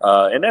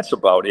 and that's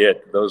about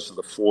it. Those are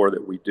the four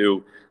that we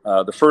do.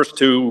 The first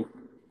two,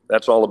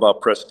 that's all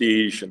about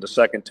prestige, and the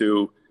second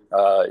two,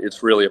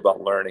 it's really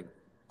about learning.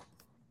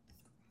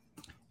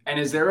 And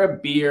is there a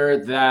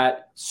beer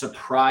that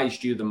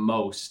surprised you the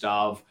most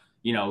of,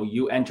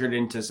 you entered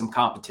into some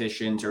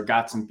competitions or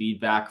got some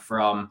feedback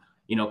from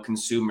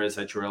consumers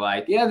that you were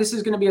like, yeah, this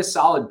is going to be a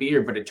solid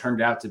beer, but it turned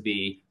out to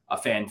be a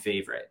fan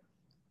favorite?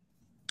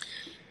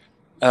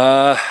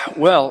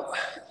 Well,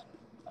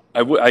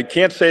 I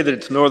can't say that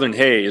it's Northern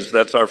Haze.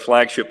 That's our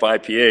flagship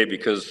IPA,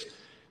 because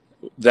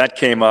that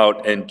came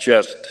out and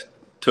just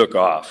took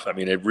off. I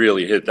mean, it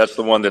really hit. That's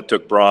the one that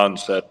took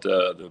bronze at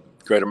the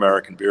Great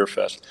American Beer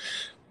Fest.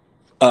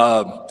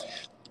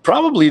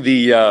 Probably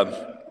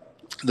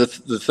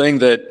the thing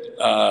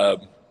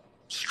that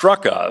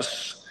struck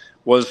us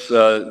was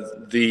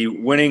the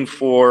winning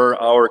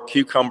for our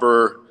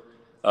cucumber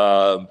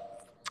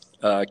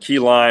key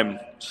lime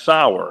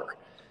sour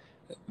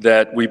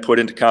that we put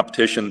into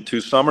competition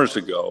 2 summers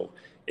ago.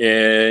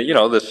 And,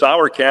 the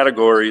sour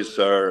categories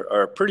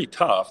are pretty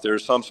tough. There are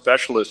some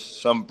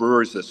specialists, some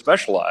breweries that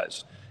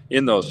specialize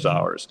in those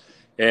sours.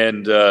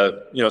 And,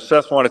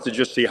 Seth wanted to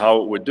just see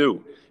how it would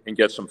do and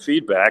get some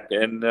feedback,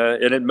 and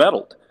it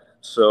meddled.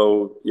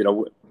 So,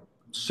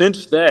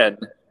 since then,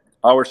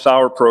 our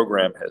sour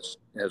program has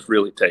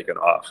really taken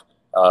off.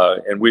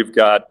 And we've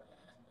got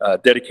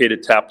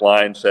dedicated tap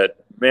lines at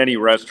many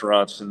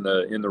restaurants in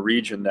the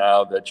region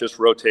now that just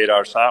rotate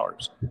our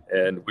sours,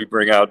 and we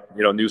bring out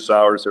new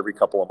sours every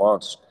couple of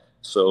months.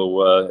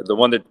 So the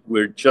one that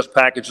we just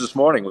packaged this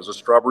morning was a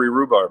strawberry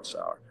rhubarb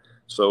sour.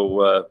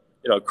 So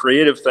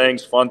creative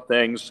things, fun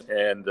things,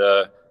 and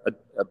a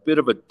bit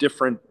of a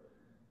different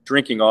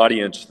drinking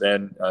audience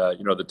than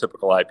the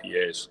typical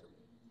IPAs.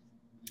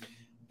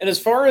 And as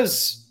far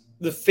as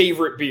the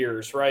favorite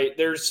beers, right?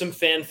 There's some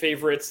fan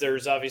favorites.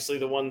 There's obviously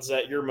the ones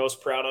that you're most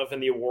proud of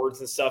and the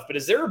awards and stuff. But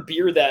is there a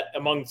beer that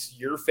amongst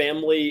your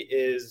family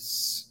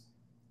is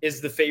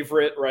the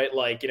favorite, right?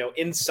 Like,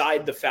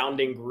 inside the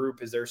founding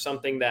group, is there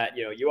something that,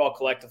 you all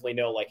collectively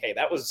know, like, hey,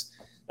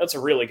 that's a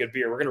really good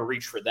beer. We're going to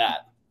reach for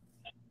that.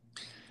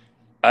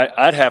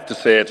 I'd have to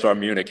say it's our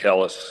Munich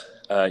Helles.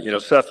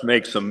 Seth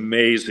makes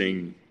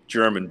amazing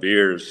German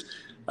beers.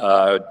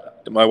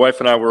 My wife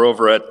and I were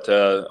over at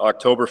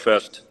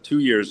Oktoberfest 2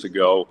 years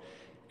ago,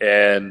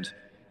 and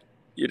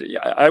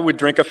I would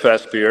drink a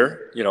Fest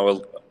beer,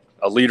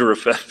 a liter of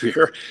Fest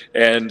beer,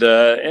 and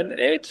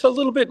it's a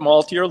little bit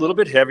maltier, a little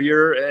bit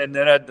heavier, and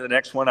then the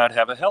next one I'd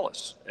have a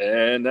Helles,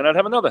 and then I'd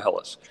have another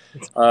Helles.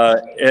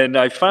 And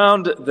I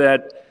found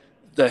that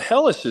the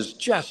Helles is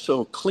just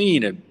so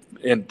clean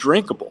and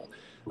drinkable.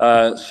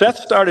 Seth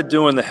started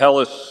doing the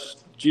Helles,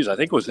 I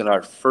think it was in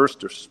our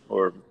first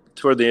or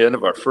toward the end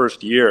of our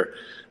first year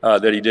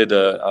that he did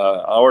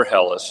our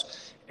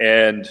Helles,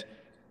 and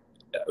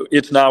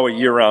it's now a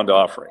year-round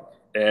offering,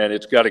 and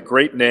it's got a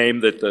great name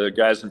that the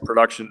guys in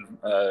production,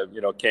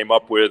 came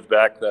up with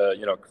back,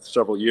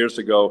 several years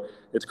ago.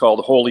 It's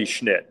called Holy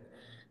Schnitt,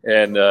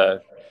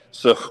 and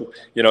so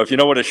if you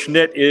know what a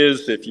Schnitt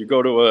is, if you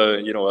go to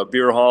a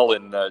beer hall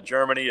in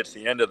Germany, it's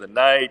the end of the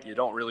night. You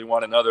don't really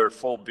want another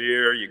full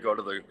beer. You go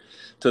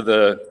to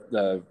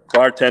the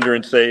bartender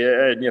and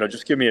say,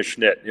 just give me a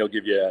Schnitt. And he'll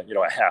give you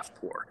a half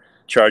pour.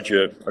 Charge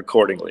you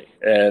accordingly,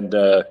 and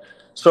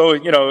so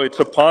it's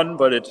a pun,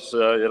 but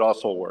it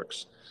also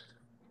works.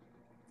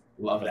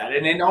 Love that.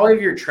 And in all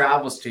of your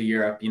travels to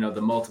Europe,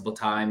 the multiple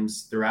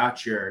times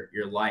throughout your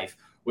life,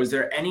 was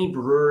there any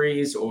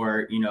breweries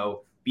or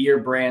beer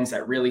brands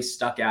that really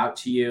stuck out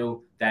to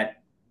you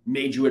that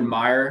made you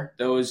admire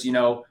those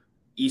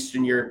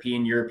Eastern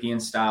European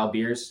style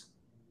beers?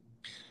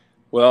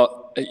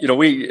 Well,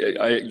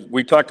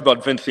 we talked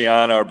about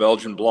Vinciane, our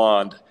Belgian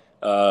blonde.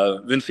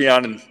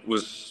 Vinciane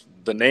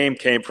the name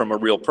came from a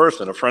real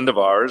person, a friend of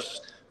ours,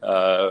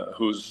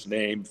 whose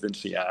name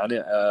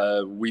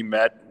Vinciane. We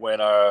met when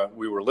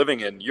we were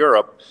living in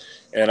Europe,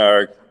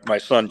 and my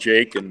son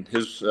Jake and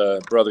his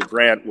brother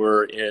Grant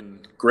were in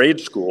grade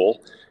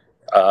school.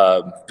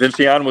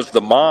 Vinciane was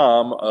the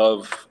mom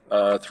of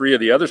three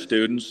of the other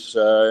students,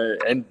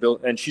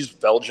 and she's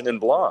Belgian and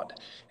blonde.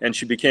 And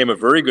she became a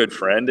very good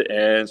friend.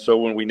 And so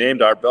when we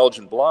named our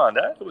Belgian blonde,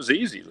 it was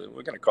easy.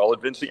 We're going to call it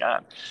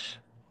Vinciane.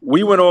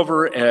 We went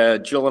over,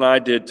 Jill and I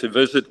did, to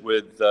visit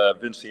with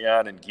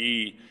Vinciane and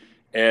Guy,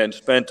 and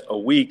spent a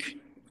week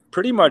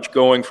pretty much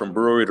going from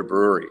brewery to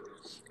brewery.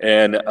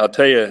 And I'll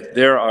tell you,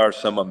 there are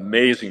some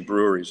amazing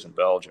breweries in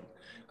Belgium.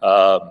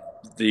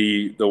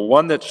 The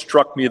one that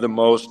struck me the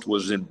most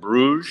was in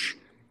Bruges.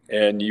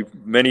 And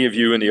many of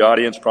you in the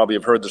audience probably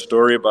have heard the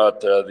story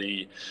about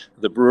the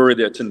brewery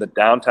that's in the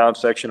downtown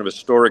section of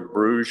historic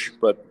Bruges,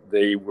 but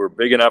they were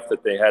big enough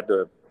that they had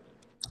to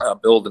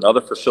build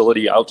another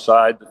facility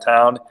outside the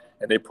town,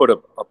 and they put a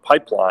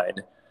pipeline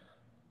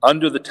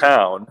under the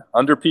town,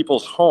 under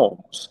people's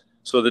homes,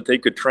 so that they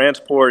could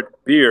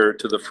transport beer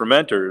to the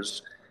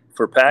fermenters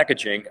for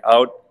packaging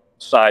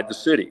outside the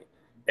city.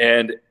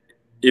 And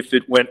if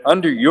it went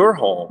under your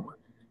home,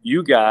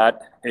 you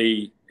got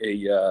a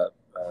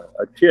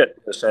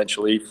kit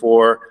essentially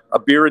for a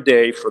beer a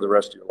day for the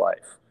rest of your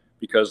life,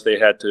 because they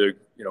had to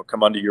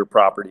come under your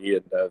property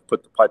and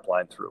put the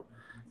pipeline through.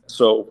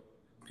 So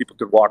people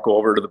could walk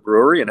over to the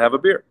brewery and have a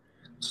beer.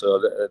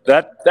 So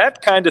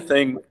that kind of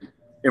thing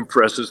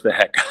impresses the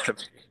heck out of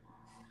me.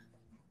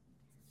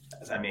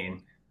 I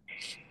mean,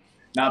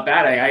 not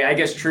bad. I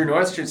guess True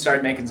North should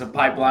start making some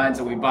pipelines,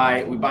 and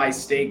we buy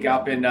steak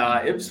up in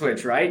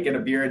Ipswich, right? Get a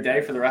beer a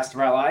day for the rest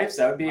of our lives.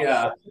 That would be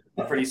a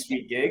pretty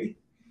sweet gig.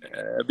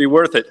 It'd be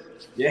worth it.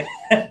 Yeah.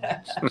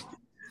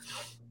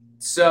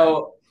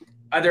 So,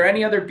 are there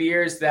any other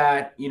beers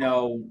that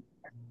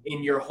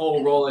in your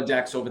whole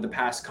Rolodex over the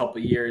past couple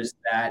of years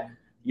that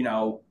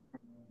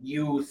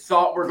you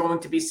thought were going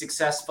to be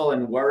successful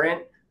and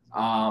weren't?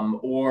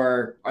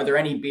 Or are there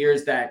any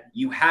beers that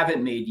you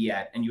haven't made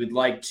yet and you would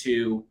like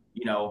to,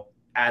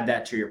 add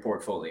that to your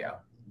portfolio?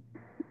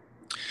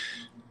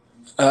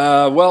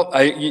 Well,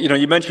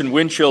 you mentioned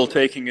Windchill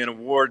taking an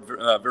award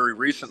very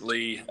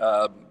recently.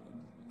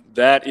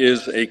 That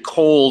is a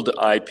cold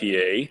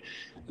IPA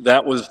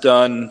that was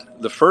done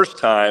the first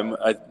time.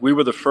 We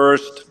were the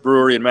first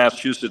brewery in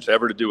Massachusetts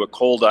ever to do a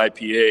cold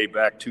IPA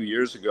back 2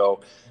 years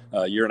ago,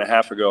 a year and a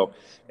half ago.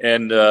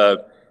 And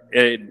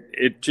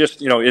it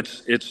just,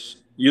 it's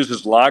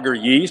uses lager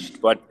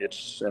yeast, but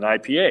it's an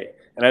IPA.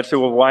 And I'd say,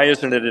 well, why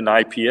isn't it an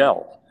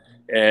IPL?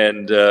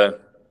 And,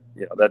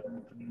 that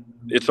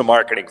it's a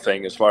marketing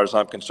thing as far as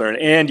I'm concerned.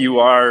 And you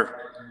are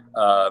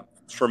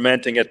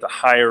fermenting at the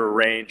higher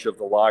range of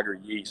the lager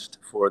yeast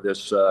for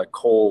this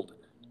cold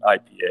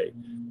IPA.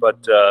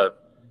 But to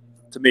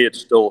me, it's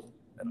still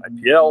an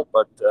IPL.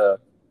 But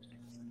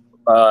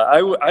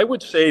I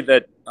would say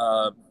that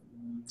I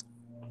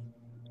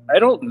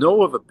don't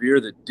know of a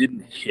beer that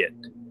didn't hit.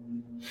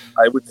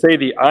 I would say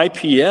the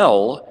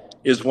IPL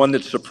is one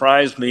that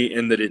surprised me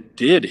in that it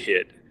did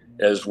hit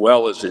as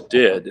well as it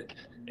did.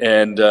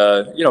 And,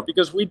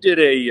 because we did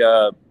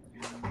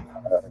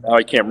now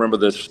I can't remember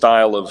the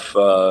style of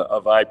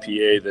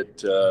IPA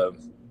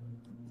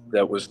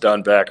that was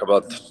done back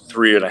about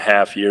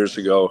 3.5 years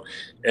ago.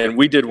 And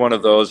we did one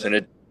of those and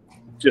it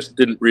just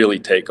didn't really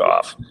take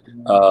off.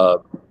 I'm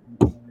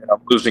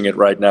losing it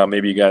right now.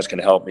 Maybe you guys can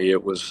help me.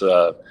 It was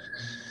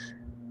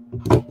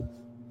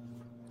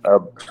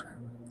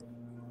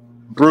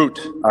Brut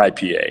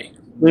IPA.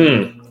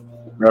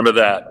 Remember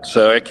that?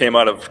 So it came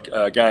out of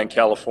a guy in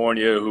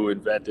California who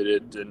invented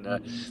it,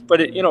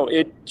 but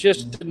it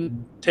just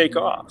didn't take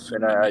off.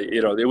 And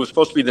it was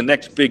supposed to be the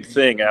next big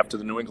thing after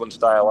the New England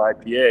style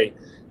IPA,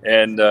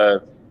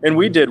 and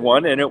we did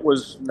one, and it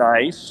was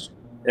nice,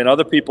 and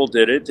other people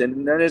did it,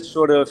 and then it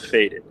sort of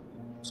faded.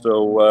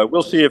 So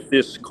we'll see if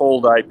this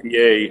cold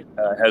IPA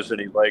has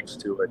any legs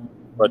to it.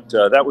 But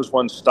that was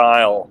one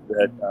style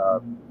that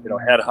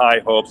had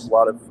high hopes. A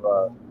lot of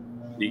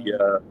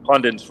the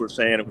pundits were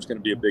saying it was going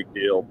to be a big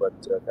deal, but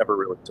never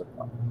really took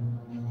off.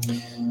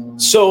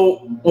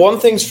 So one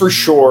thing's for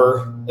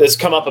sure has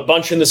come up a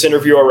bunch in this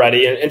interview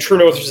already, and True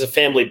North is a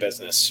family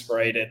business,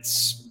 right?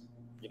 It's,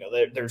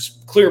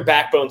 there's clear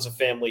backbones of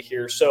family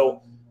here.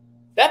 So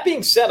that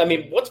being said, I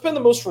mean, what's been the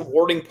most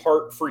rewarding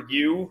part for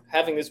you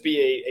having this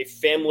be a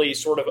family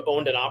sort of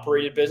owned and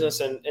operated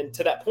business? And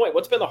to that point,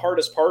 what's been the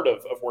hardest part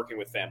of working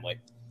with family?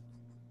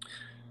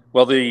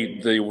 Well, the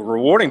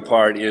rewarding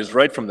part is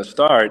right from the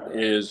start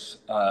is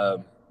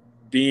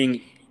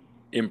being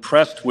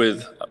impressed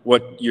with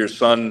what your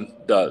son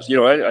does.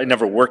 I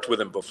never worked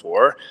with him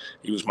before.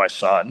 He was my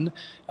son.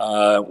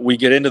 We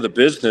get into the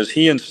business.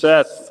 He and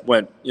Seth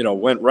went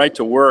right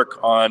to work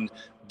on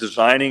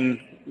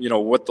designing,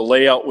 what the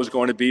layout was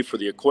going to be for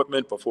the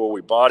equipment before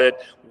we bought it,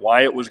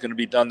 why it was going to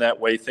be done that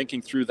way,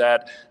 thinking through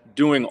that,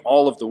 doing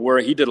all of the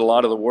work. He did a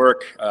lot of the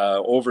work,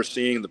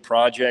 overseeing the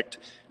project.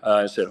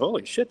 I said,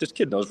 holy shit, this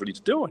kid knows what he's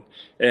doing.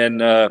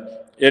 And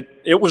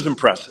it was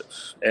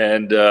impressive.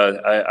 And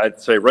I'd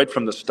say right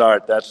from the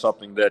start, that's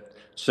something that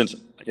since,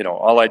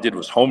 all I did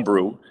was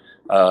homebrew,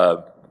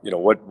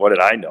 what did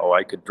I know?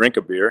 I could drink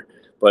a beer.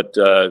 But,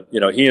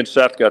 he and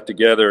Seth got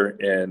together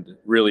and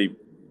really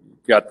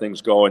got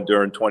things going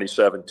during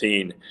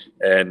 2017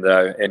 and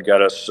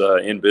got us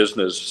in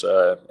business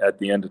at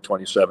the end of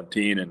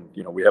 2017. And,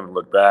 we haven't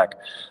looked back.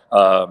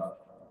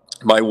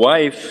 My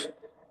wife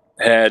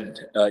had,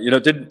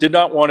 did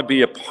not want to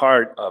be a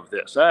part of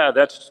this.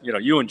 That's,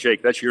 you and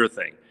Jake, that's your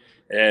thing.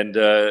 And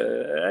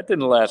that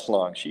didn't last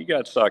long. She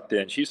got sucked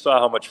in. She saw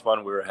how much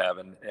fun we were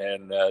having.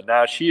 And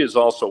now she is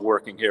also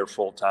working here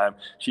full time.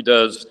 She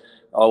does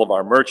all of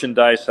our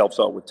merchandise, helps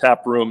out with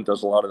tap room,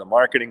 does a lot of the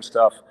marketing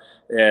stuff.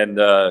 And,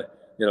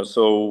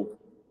 so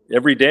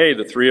every day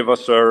the three of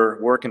us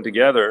are working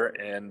together.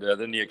 And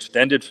then the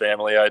extended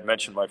family, I had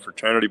mentioned my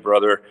fraternity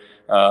brother,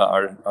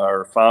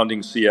 our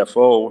founding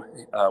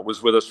CFO,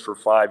 was with us for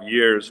 5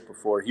 years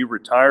before he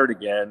retired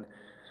again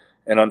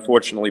and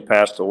unfortunately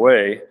passed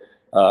away.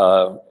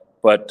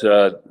 But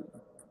a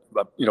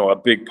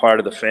big part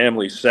of the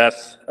family,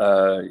 Seth,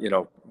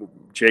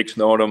 Jake's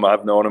known him.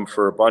 I've known him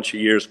for a bunch of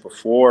years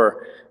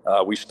before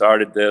we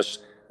started this.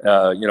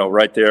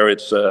 Right there,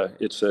 it's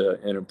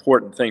an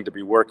important thing to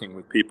be working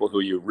with people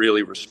who you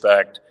really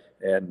respect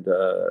and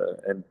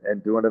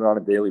doing it on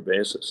a daily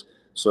basis.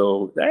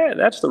 So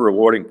that's the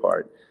rewarding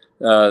part.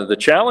 The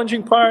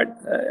challenging part,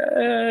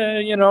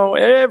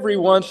 every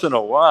once in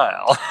a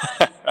while,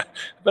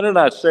 better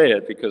not say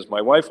it because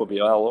my wife will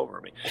be all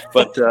over me.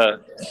 But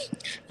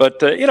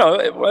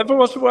every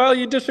once in a while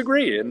you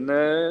disagree, and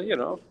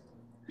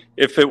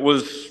if it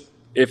was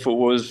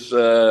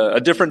a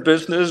different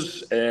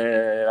business,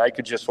 I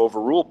could just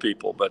overrule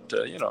people. But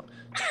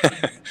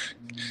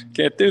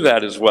can't do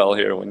that as well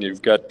here when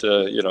you've got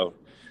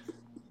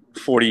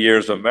 40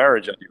 years of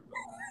marriage on you.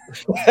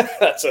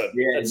 That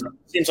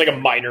seems like a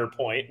minor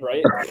point,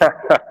 right?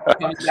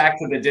 Comes back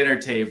to the dinner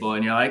table,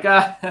 and you're like,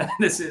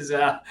 this is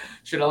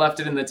should have left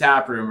it in the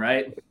tap room,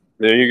 right?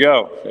 There you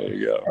go.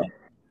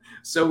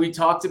 So we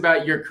talked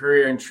about your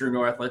career in True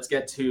North. Let's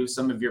get to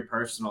some of your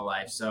personal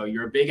life. So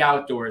you're a big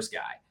outdoors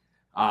guy.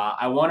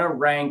 I want to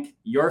rank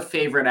your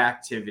favorite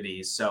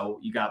activities. So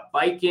you got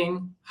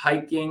biking,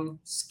 hiking,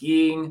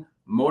 skiing,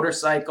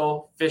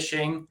 motorcycle,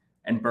 fishing,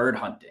 and bird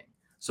hunting.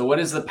 So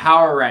what is the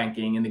power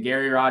ranking in the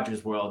Gary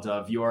Rogers world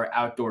of your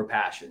outdoor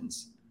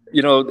passions?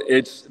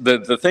 It's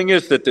the thing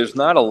is that there's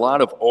not a lot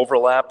of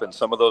overlap in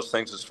some of those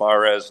things as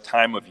far as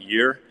time of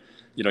year.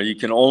 You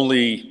can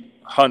only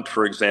hunt,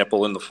 for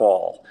example, in the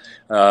fall.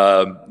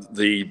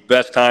 The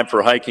best time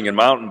for hiking and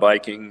mountain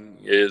biking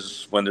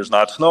is when there's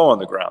not snow on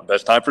the ground.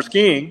 Best time for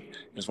skiing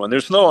is when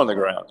there's snow on the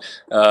ground.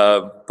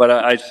 But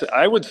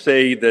I would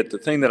say that the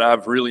thing that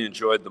I've really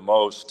enjoyed the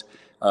most,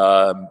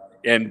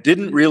 and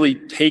didn't really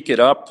take it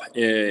up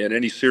in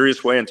any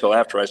serious way until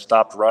after I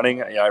stopped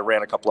running. I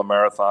ran a couple of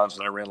marathons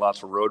and I ran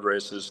lots of road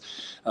races.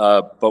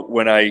 But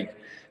when I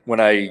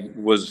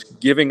was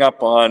giving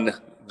up on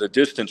the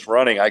distance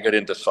running, I got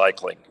into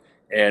cycling.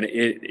 And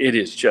it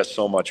is just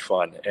so much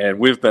fun. And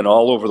we've been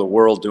all over the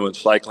world doing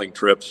cycling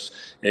trips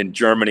in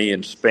Germany,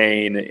 in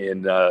Spain,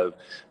 in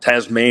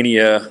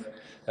Tasmania.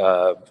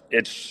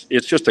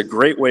 It's just a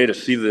great way to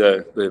see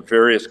the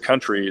various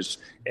countries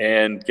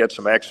and get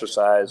some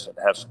exercise and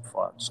have some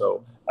fun.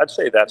 So I'd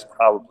say that's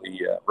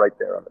probably right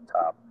there on the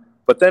top.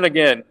 But then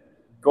again,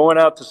 going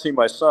out to see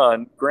my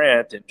son,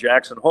 Grant, in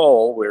Jackson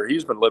Hole, where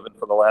he's been living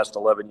for the last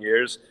 11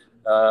 years,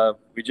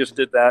 we just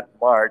did that in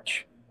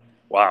March.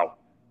 Wow.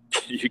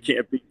 You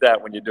can't beat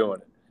that when you're doing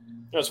it.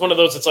 It's one of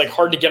those, it's like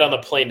hard to get on the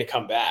plane to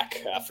come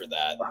back after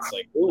that. It's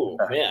like, ooh,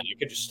 man, I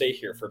could just stay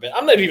here for a bit.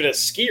 I'm not even a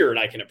skier and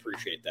I can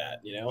appreciate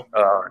that,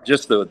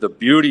 Just the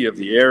beauty of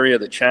the area,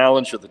 the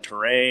challenge of the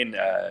terrain,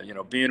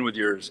 being with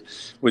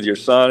your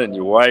son and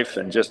your wife,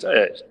 and just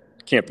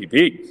can't be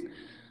beat.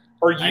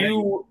 Are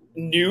you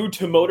new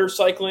to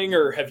motorcycling,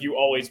 or have you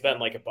always been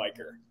like a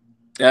biker?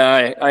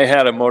 I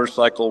had a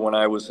motorcycle when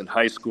I was in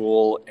high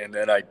school, and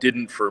then I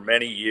didn't for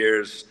many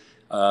years.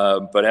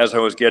 But as I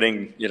was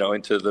getting,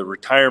 into the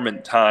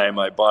retirement time,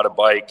 I bought a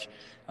bike.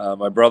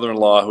 My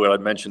brother-in-law, who I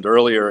mentioned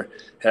earlier,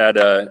 had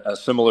a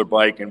similar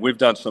bike, and we've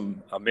done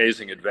some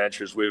amazing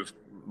adventures. We've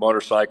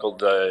motorcycled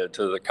to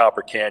the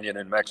Copper Canyon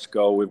in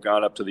Mexico. We've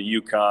gone up to the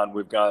Yukon.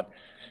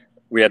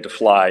 We had to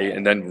fly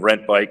and then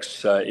rent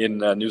bikes in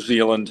New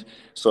Zealand.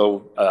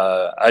 So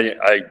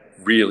I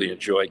really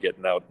enjoy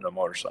getting out in a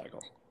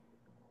motorcycle.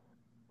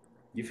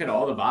 You've hit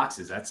all the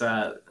boxes.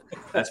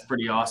 That's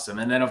pretty awesome.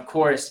 And then, of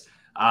course,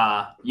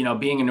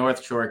 being a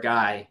North Shore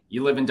guy,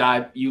 you live and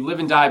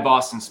die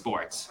Boston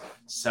sports.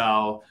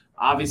 So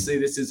obviously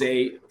this is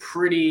a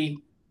pretty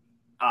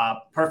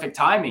perfect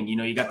timing.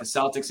 You got the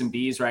Celtics and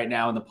Bees right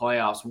now in the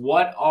playoffs.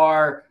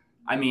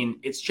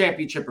 It's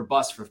championship or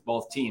bust for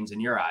both teams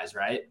in your eyes,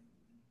 right?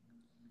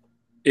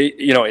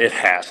 It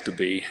has to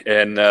be.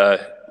 And,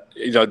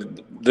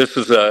 this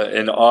is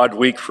an odd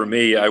week for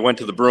me. I went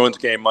to the Bruins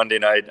game Monday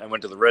night. I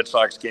went to the Red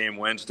Sox game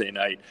Wednesday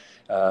night.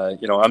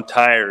 I'm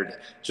tired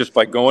just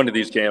by going to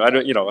these games.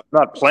 I'm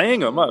not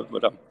playing them,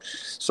 but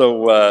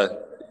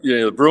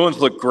the Bruins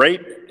look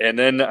great, and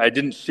then I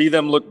didn't see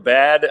them look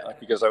bad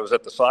because I was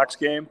at the Sox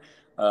game.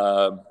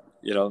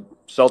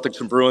 Celtics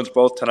and Bruins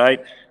both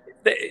tonight.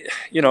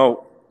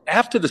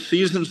 After the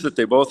seasons that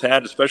they both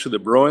had, especially the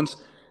Bruins,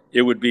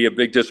 it would be a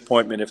big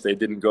disappointment if they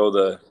didn't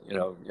go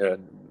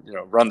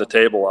run the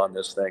table on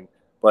this thing.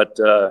 But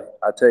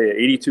I tell you,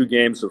 82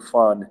 games of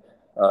fun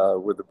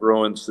with the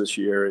Bruins this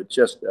year. It's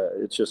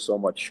just so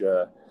much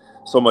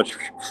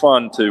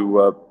fun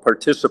to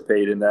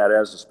participate in that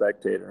as a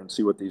spectator and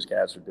see what these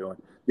guys are doing.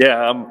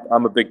 Yeah,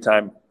 I'm a big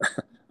time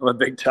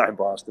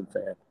Boston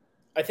fan.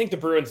 I think the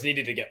Bruins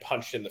needed to get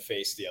punched in the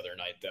face the other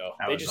night, though.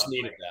 They just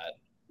needed that.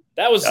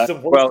 That was the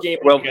worst game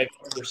I've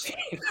ever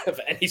seen of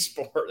any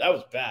sport. That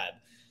was bad.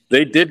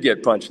 They did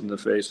get punched in the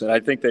face, and I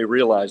think they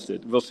realized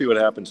it. We'll see what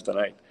happens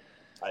tonight.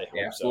 I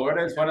hope so.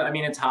 Florida is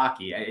it's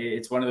hockey.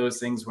 It's one of those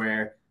things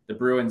where the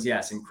Bruins,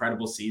 yes,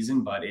 incredible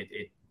season, but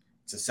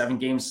it's a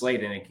 7-game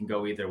slate and it can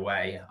go either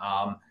way.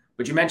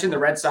 But you mentioned the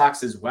Red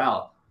Sox as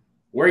well.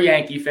 We're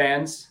Yankee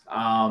fans.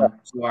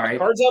 Sorry.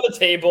 Cards on the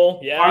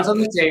table. Yeah. Cards on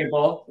the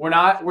table. We're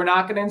not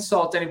going to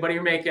insult anybody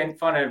or make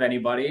fun of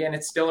anybody, and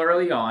it's still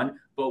early on.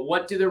 But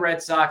what do the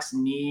Red Sox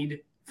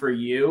need for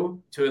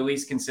you to at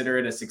least consider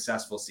it a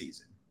successful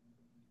season?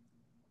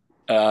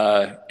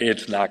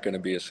 It's not going to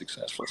be a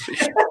successful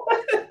season.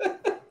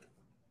 That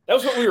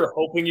was what we were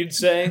hoping you'd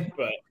say,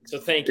 but so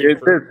thank you.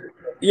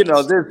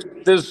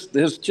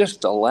 There's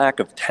just a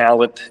lack of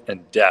talent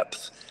and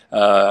depth.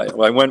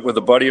 I went with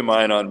a buddy of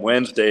mine on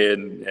Wednesday,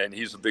 and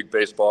he's a big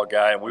baseball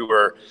guy, and we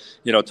were,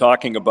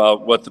 talking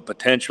about what the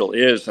potential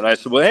is. And I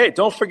said, well, hey,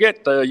 don't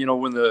forget,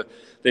 when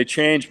they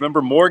changed.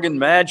 Remember Morgan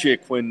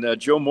Magic when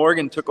Joe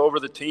Morgan took over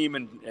the team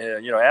and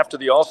after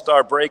the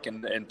All-Star break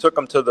and took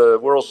them to the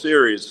World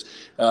Series.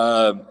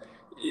 That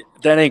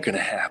ain't going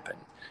to happen.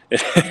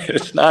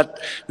 It's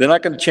not. They're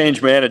not going to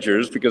change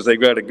managers because they've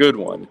got a good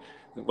one.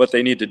 What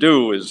they need to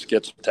do is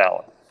get some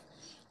talent.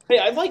 Hey,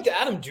 I liked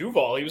Adam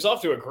Duvall. He was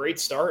off to a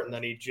great start, and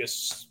then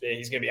he's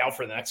going to be out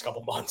for the next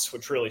couple months,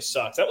 which really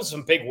sucks. That was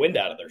some big wind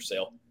out of their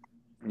sail.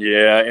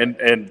 Yeah, and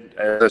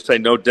as I say,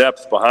 no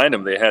depth behind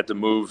them. They had to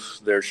move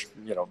their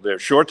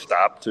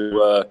shortstop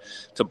to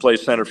play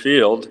center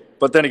field.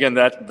 But then again,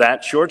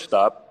 that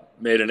shortstop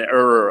made an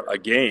error a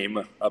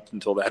game up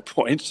until that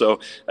point. So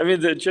I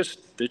mean, they're just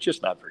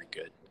not very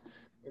good.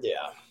 Yeah.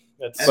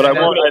 But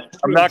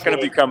I'm not going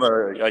to become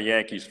a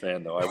Yankees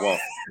fan, though. I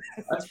won't.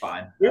 That's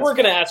fine. We weren't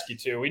going to ask you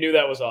to. We knew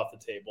that was off the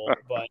table.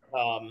 But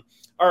all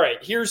right,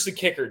 here's the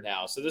kicker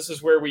now. So this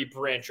is where we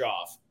branch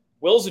off.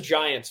 Will's a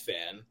Giants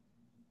fan.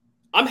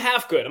 I'm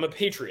half good. I'm a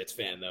Patriots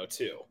fan, though,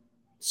 too.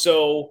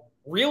 So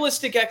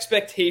realistic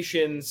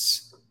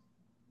expectations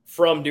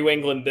from New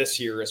England this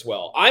year as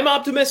well. I'm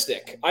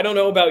optimistic. I don't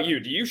know about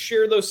you. Do you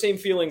share those same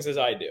feelings as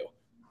I do?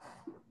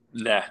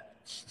 Nah.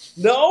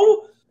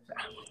 No?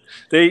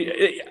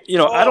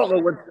 I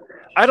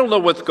don't know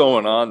what's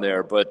going on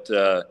there, but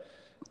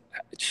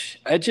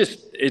it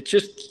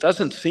just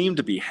doesn't seem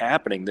to be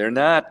happening. They're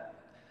not.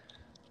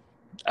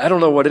 I don't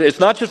know what it is. It's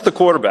not just the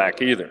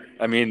quarterback either.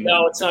 I mean,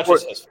 no, it's not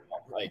just his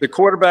fault. The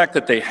quarterback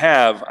that they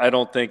have, I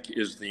don't think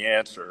is the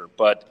answer,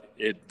 but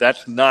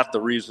that's not the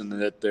reason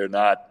that they're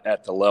not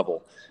at the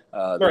level.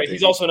 Right,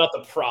 he's also not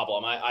the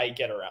problem. I can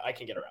get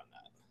around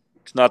that.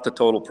 It's not the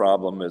total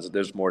problem.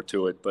 There's more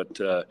to it, but.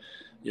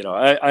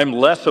 I'm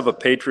less of a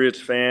Patriots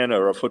fan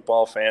or a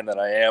football fan than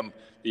I am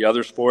the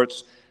other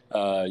sports.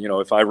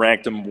 If I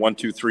ranked them 1,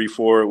 2, 3,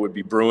 4, it would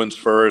be Bruins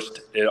first.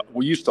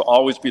 We used to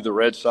always be the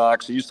Red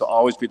Sox. It used to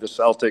always be the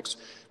Celtics.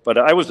 But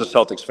I was a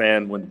Celtics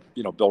fan when,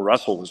 Bill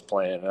Russell was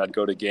playing. And I'd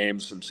go to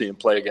games and see him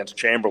play against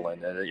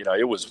Chamberlain. And,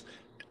 it was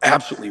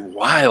absolutely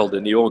wild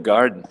in the old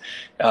Garden.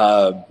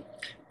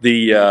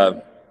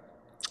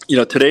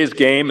 Today's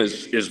game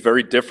is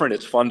very different.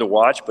 It's fun to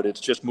watch, but it's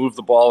just move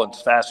the ball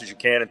as fast as you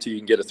can until you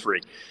can get a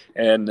 3.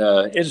 And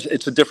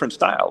it's a different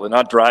style. They're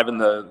not driving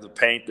the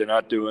paint. They're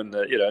not doing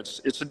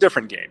it's a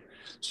different game.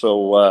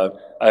 So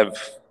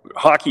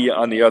hockey,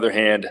 on the other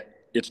hand,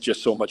 it's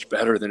just so much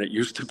better than it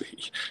used to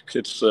be.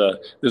 It's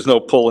there's no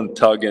pull and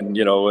tug and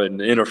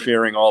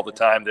interfering all the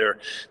time.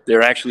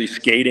 They're actually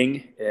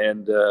skating,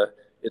 and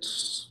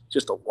it's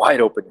just a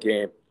wide open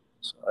game.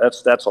 So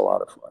that's a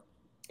lot of fun.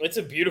 It's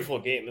a beautiful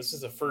game. This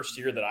is the first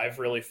year that I've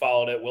really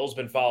followed it. Will's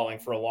been following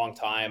for a long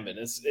time, and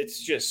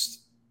it's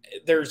just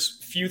there's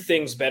few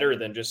things better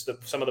than just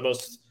some of the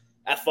most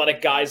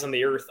athletic guys on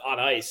the earth on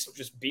ice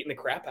just beating the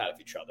crap out of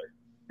each other.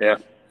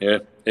 Yeah.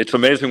 It's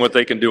amazing what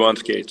they can do on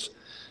skates.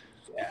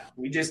 Yeah,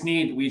 we just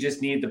need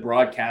the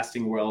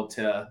broadcasting world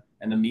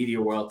and the media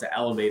world to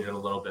elevate it a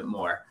little bit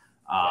more.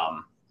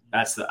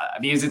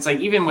 Because it's like,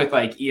 even with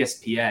like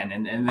ESPN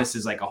and this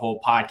is like a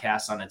whole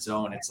podcast on its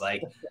own. It's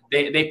like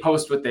they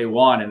post what they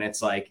want, and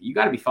it's like, you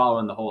got to be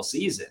following the whole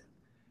season.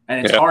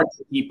 And it's hard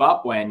to keep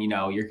up when,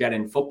 you're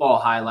getting football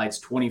highlights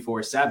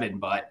 24/7,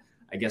 but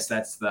I guess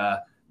that's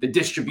the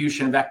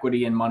distribution of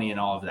equity and money and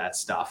all of that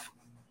stuff.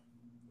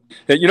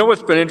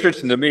 What's been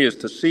interesting to me is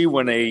to see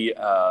when a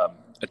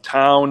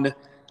town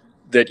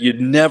that you'd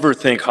never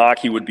think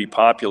hockey would be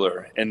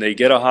popular, and they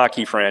get a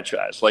hockey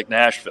franchise like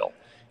Nashville.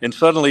 And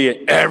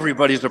suddenly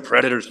everybody's a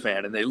Predators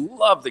fan, and they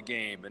love the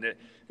game. And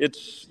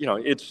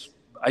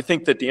I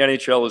think that the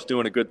NHL is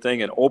doing a good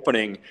thing and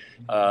opening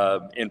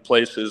in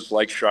places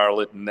like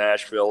Charlotte and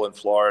Nashville and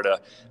Florida.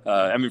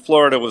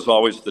 Florida was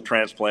always the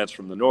transplants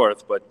from the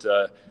north, but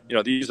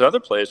these other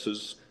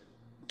places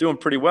doing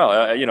pretty well.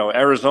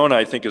 Arizona,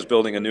 I think, is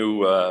building a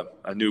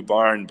new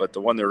barn, but the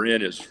one they're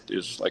in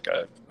is like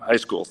a high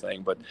school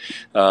thing. But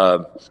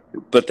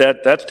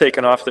that's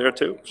taken off there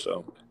too.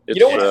 So.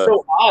 What's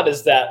so odd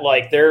is that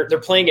like they're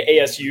playing at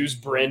ASU's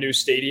brand new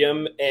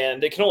stadium,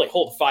 and they can only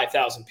hold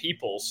 5,000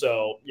 people.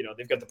 So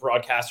they've got the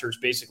broadcasters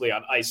basically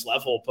on ice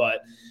level, but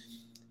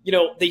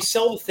they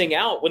sell the thing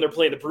out when they're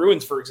playing the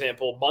Bruins, for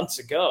example, months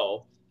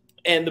ago,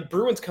 and the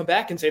Bruins come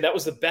back and say that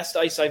was the best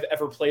ice I've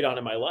ever played on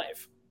in my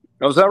life.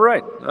 Oh, is that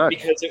right?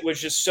 Because it was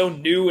just so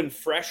new and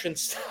fresh and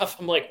stuff.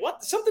 I'm like,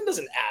 what? Something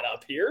doesn't add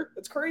up here.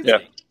 That's crazy.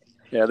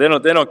 Yeah. They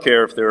don't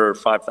care if there are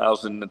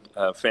 5,000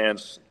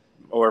 fans.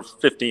 Or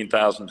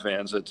 15,000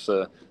 fans. It's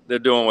they're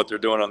doing what they're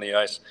doing on the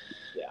ice.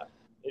 Yeah,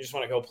 they just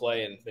want to go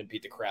play and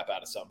beat the crap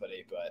out of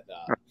somebody. But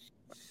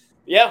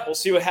we'll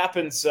see what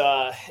happens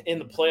in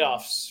the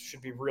playoffs.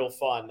 Should be real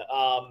fun.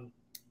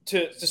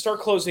 To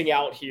start closing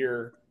out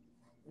here,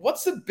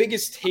 what's the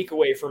biggest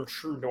takeaway from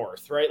True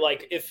North? Right,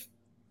 like if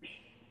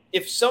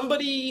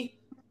somebody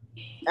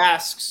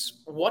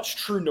asks, "What's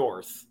True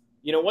North?"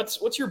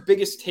 what's your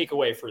biggest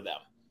takeaway for them?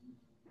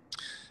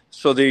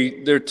 So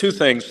there are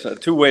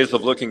two ways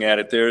of looking at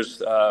it.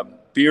 There's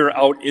beer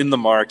out in the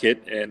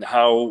market and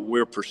how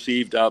we're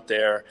perceived out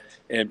there,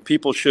 and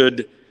people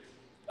should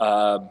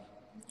know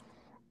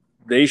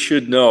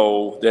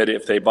that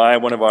if they buy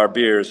one of our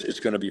beers, it's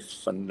going to be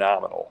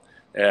phenomenal.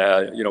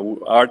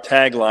 Our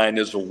tagline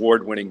is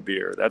award-winning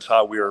beer. That's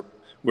how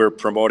we're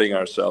promoting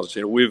ourselves.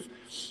 We've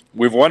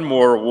won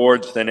more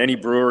awards than any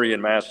brewery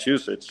in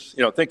Massachusetts.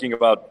 Thinking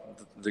about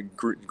the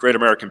Great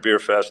American Beer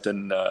Fest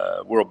and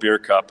World Beer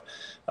Cup.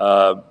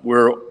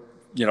 We're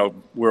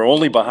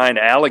only behind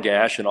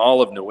Allagash in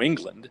all of New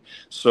England.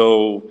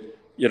 So,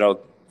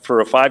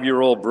 for a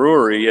 5-year-old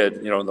brewery,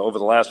 over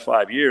the last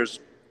 5 years,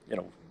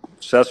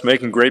 Seth's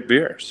making great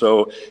beer.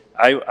 So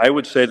I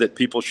would say that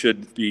people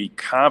should be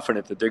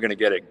confident that they're going to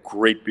get a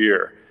great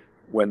beer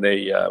when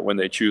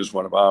they choose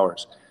one of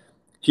ours.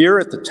 Here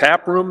at the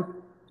tap room,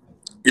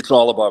 it's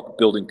all about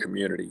building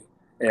community.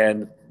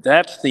 And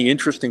that's the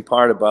interesting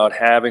part about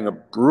having a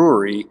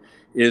brewery,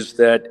 is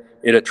that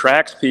it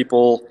attracts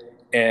people,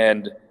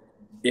 and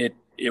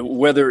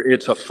whether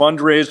it's a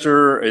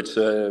fundraiser, it's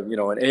an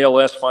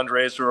ALS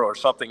fundraiser or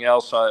something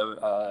else,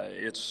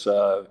 it's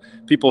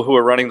people who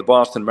are running the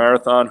Boston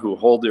Marathon who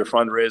hold their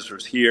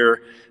fundraisers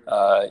here.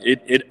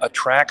 It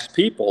attracts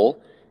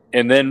people,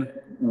 and then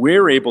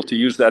we're able to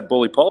use that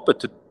bully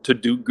pulpit to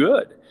do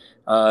good.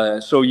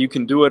 So you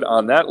can do it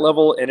on that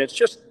level, and it's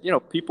just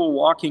people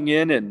walking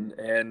in,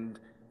 and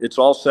it's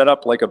all set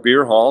up like a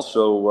beer hall.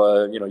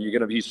 So you're going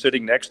to be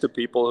sitting next to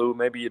people who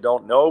maybe you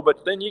don't know,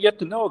 but then you get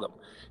to know them.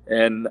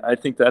 And I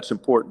think that's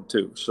important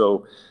too.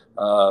 So,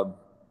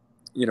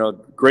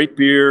 great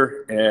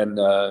beer and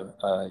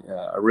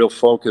a real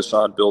focus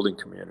on building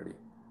community.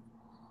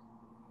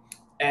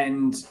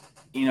 And,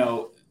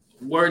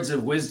 words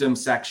of wisdom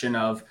section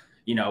of,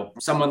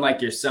 someone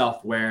like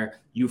yourself, where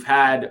you've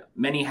had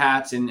many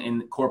hats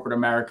in corporate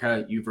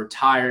America, you've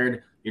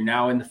retired, you're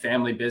now in the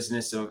family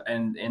business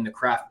and in the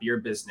craft beer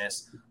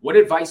business. What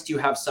advice do you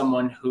have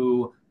someone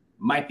who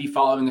might be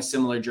following a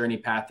similar journey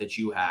path that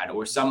you had,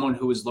 or someone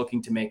who is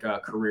looking to make a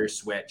career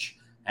switch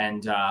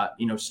and,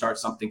 start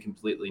something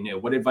completely new?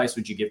 What advice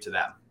would you give to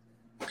them?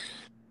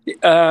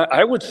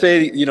 I would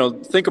say,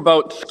 think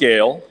about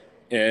scale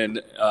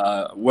and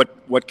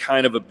what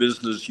kind of a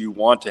business you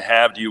want to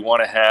have. Do you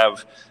want to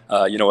have,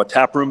 a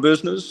taproom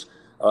business?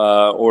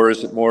 Or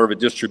is it more of a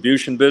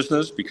distribution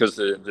business? Because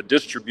the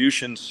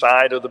distribution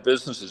side of the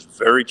business is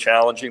very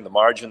challenging. The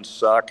margins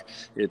suck.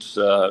 It's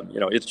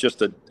it's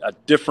just a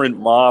different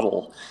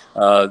model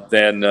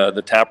than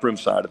the taproom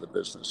side of the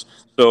business.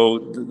 So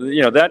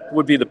that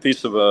would be the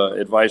piece of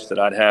advice that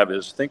I'd have,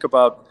 is think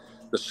about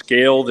the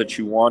scale that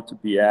you want to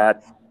be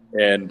at,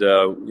 and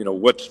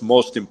what's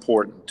most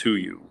important to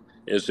you.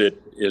 Is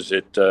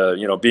it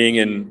being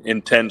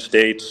in 10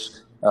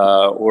 states,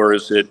 or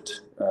is it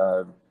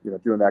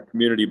doing that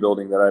community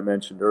building that I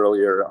mentioned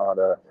earlier on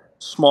a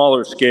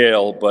smaller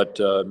scale, but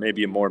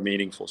maybe a more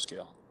meaningful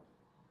scale?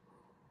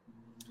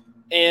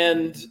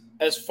 And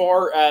as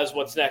far as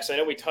what's next, I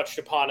know we touched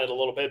upon it a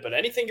little bit, but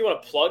anything you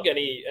want to plug?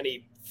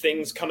 Any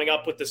things coming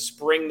up with the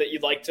spring that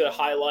you'd like to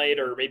highlight,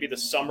 or maybe the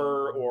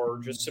summer, or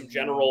just some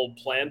general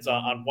plans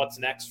on what's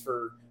next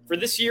for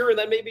this year, and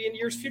then maybe in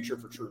years future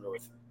for True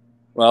North?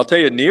 Well, I'll tell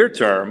you, near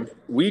term,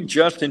 we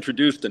just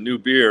introduced a new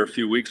beer a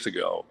few weeks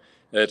ago.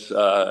 It's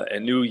a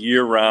new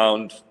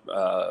year-round,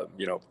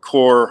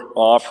 core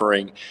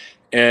offering.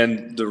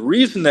 And the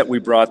reason that we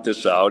brought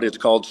this out, it's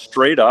called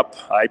Straight Up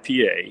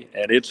IPA,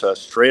 and it's a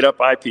straight up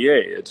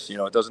IPA. It's,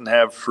 it doesn't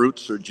have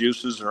fruits or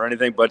juices or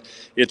anything, but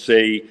it's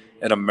an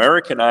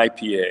American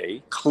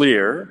IPA,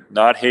 clear,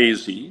 not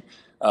hazy.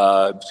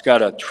 It's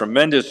got a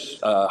tremendous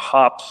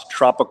hops,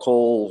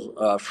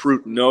 tropical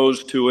fruit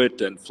nose to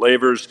it and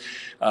flavors.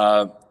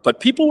 But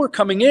people were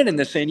coming in and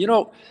they're saying,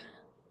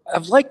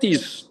 I've liked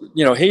these,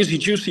 hazy,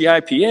 juicy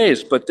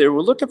IPAs, but they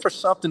were looking for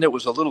something that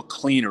was a little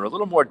cleaner, a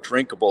little more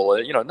drinkable,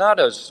 not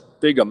as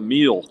big a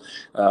meal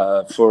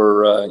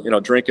for,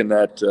 drinking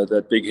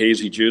that big,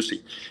 hazy,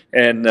 juicy.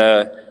 And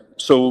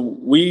so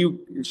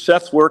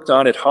Seth worked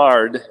on it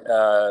hard,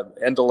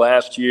 end of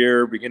last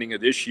year, beginning of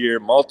this year,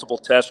 multiple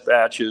test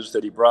batches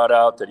that he brought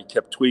out that he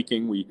kept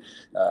tweaking. We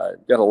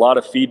got a lot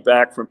of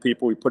feedback from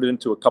people. We put it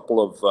into a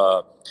couple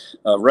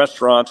of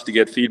restaurants to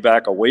get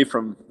feedback away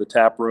from the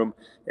tap room.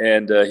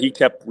 And he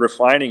kept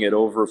refining it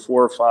over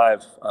 4 or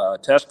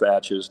 5 test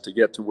batches to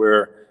get to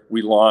where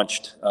we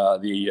launched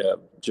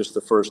just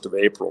the 1st of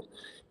April.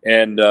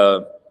 And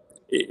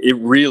it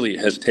really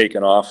has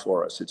taken off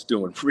for us. It's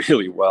doing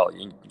really well.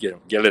 You can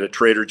get it at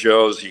Trader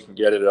Joe's. You can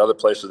get it at other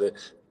places.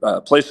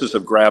 Places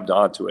have grabbed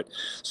onto it.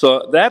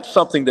 So that's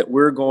something that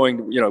we're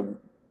going,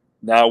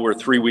 now we're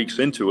 3 weeks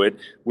into it.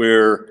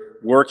 We're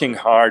working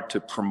hard to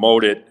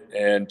promote it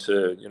and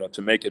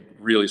to make it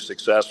really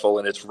successful.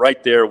 And it's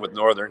right there with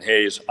Northern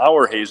Haze,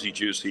 our hazy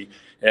juicy,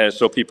 and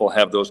so people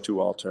have those 2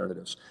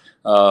 alternatives.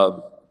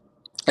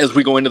 As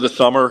we go into the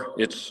summer,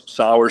 it's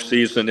sour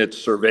season, it's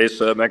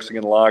cerveza,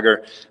 Mexican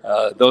lager.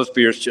 Those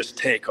beers just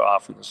take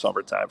off in the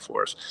summertime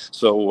for us.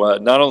 So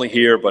not only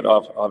here, but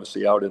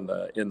obviously out in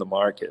the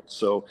market.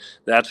 So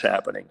that's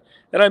happening.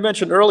 And I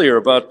mentioned earlier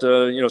about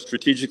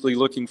strategically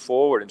looking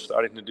forward and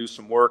starting to do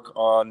some work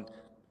on,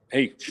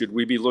 hey, should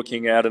we be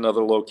looking at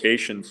another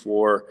location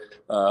for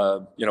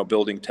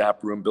building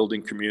tap room,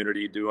 building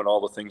community, doing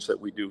all the things that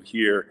we do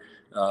here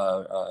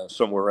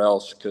somewhere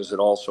else, because it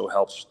also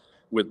helps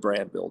with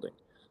brand building.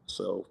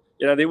 So,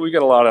 I think we've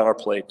got a lot on our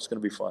plate. It's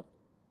going to be fun.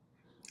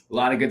 A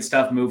lot of good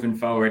stuff moving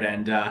forward.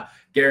 And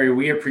Gary,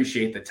 we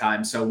appreciate the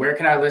time. So where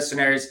can our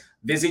listeners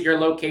visit your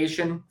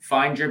location,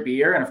 find your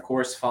beer, and of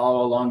course,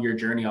 follow along your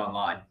journey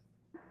online?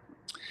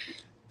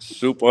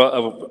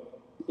 Super.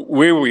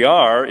 Where we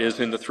are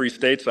is in the 3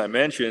 states I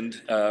mentioned.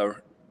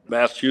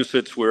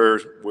 Massachusetts, we're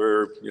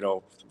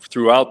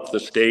throughout the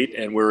state,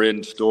 and we're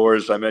in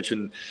stores. I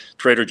mentioned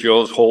Trader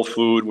Joe's, Whole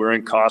Food. We're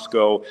in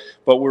Costco,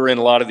 but we're in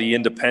a lot of the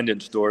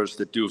independent stores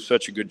that do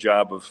such a good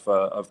job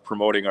of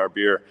promoting our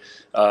beer.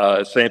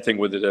 Same thing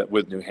with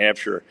New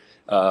Hampshire.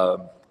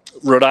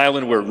 Rhode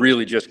Island, we're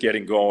really just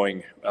getting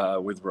going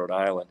with Rhode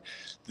Island.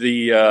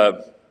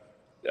 We're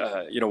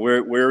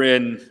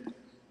in,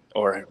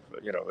 or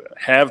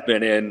have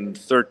been in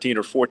 13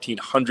 or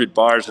 1,400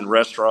 bars and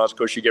restaurants. Of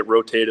course, you get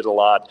rotated a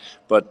lot,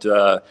 but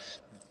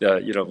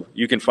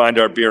you can find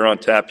our beer on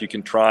tap. You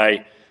can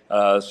try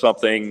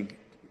something.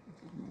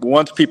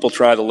 Once people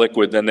try the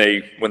liquid, then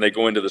when they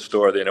go into the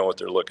store, they know what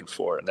they're looking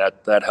for, and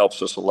that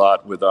helps us a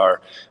lot with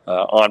our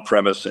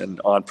on-premise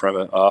and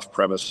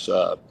off-premise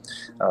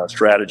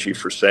strategy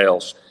for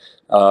sales.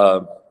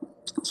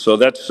 So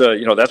that's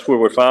where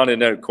we're found, and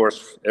then of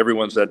course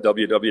everyone's at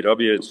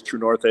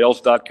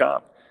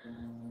www.truenorthales.com.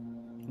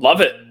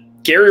 Love it.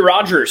 Gary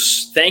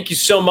Rogers, thank you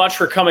so much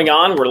for coming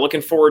on. We're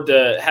looking forward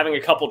to having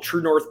a couple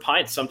True North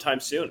pints sometime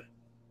soon.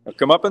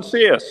 Come up and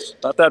see us.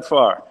 Not that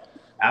far.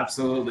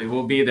 Absolutely.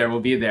 We'll be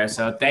there.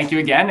 So thank you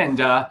again, and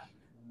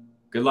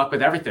good luck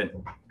with everything.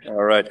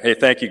 All right. Hey,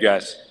 thank you,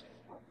 guys.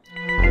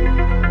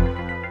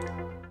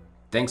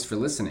 Thanks for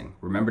listening.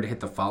 Remember to hit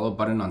the follow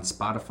button on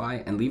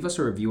Spotify and leave us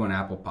a review on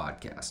Apple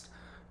Podcast.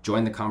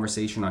 Join the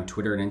conversation on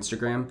Twitter and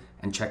Instagram,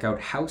 and check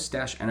out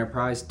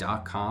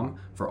house-enterprise.com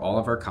for all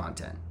of our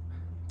content.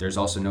 There's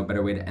also no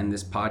better way to end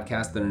this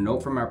podcast than a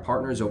note from our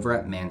partners over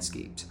at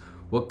Manscaped.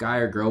 What guy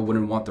or girl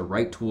wouldn't want the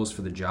right tools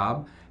for the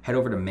job? Head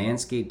over to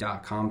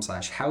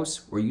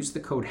manscaped.com/house or use the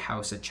code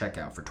HOUSE at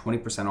checkout for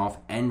 20% off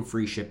and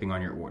free shipping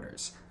on your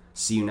orders.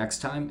 See you next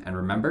time, and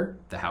remember,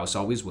 the house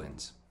always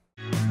wins.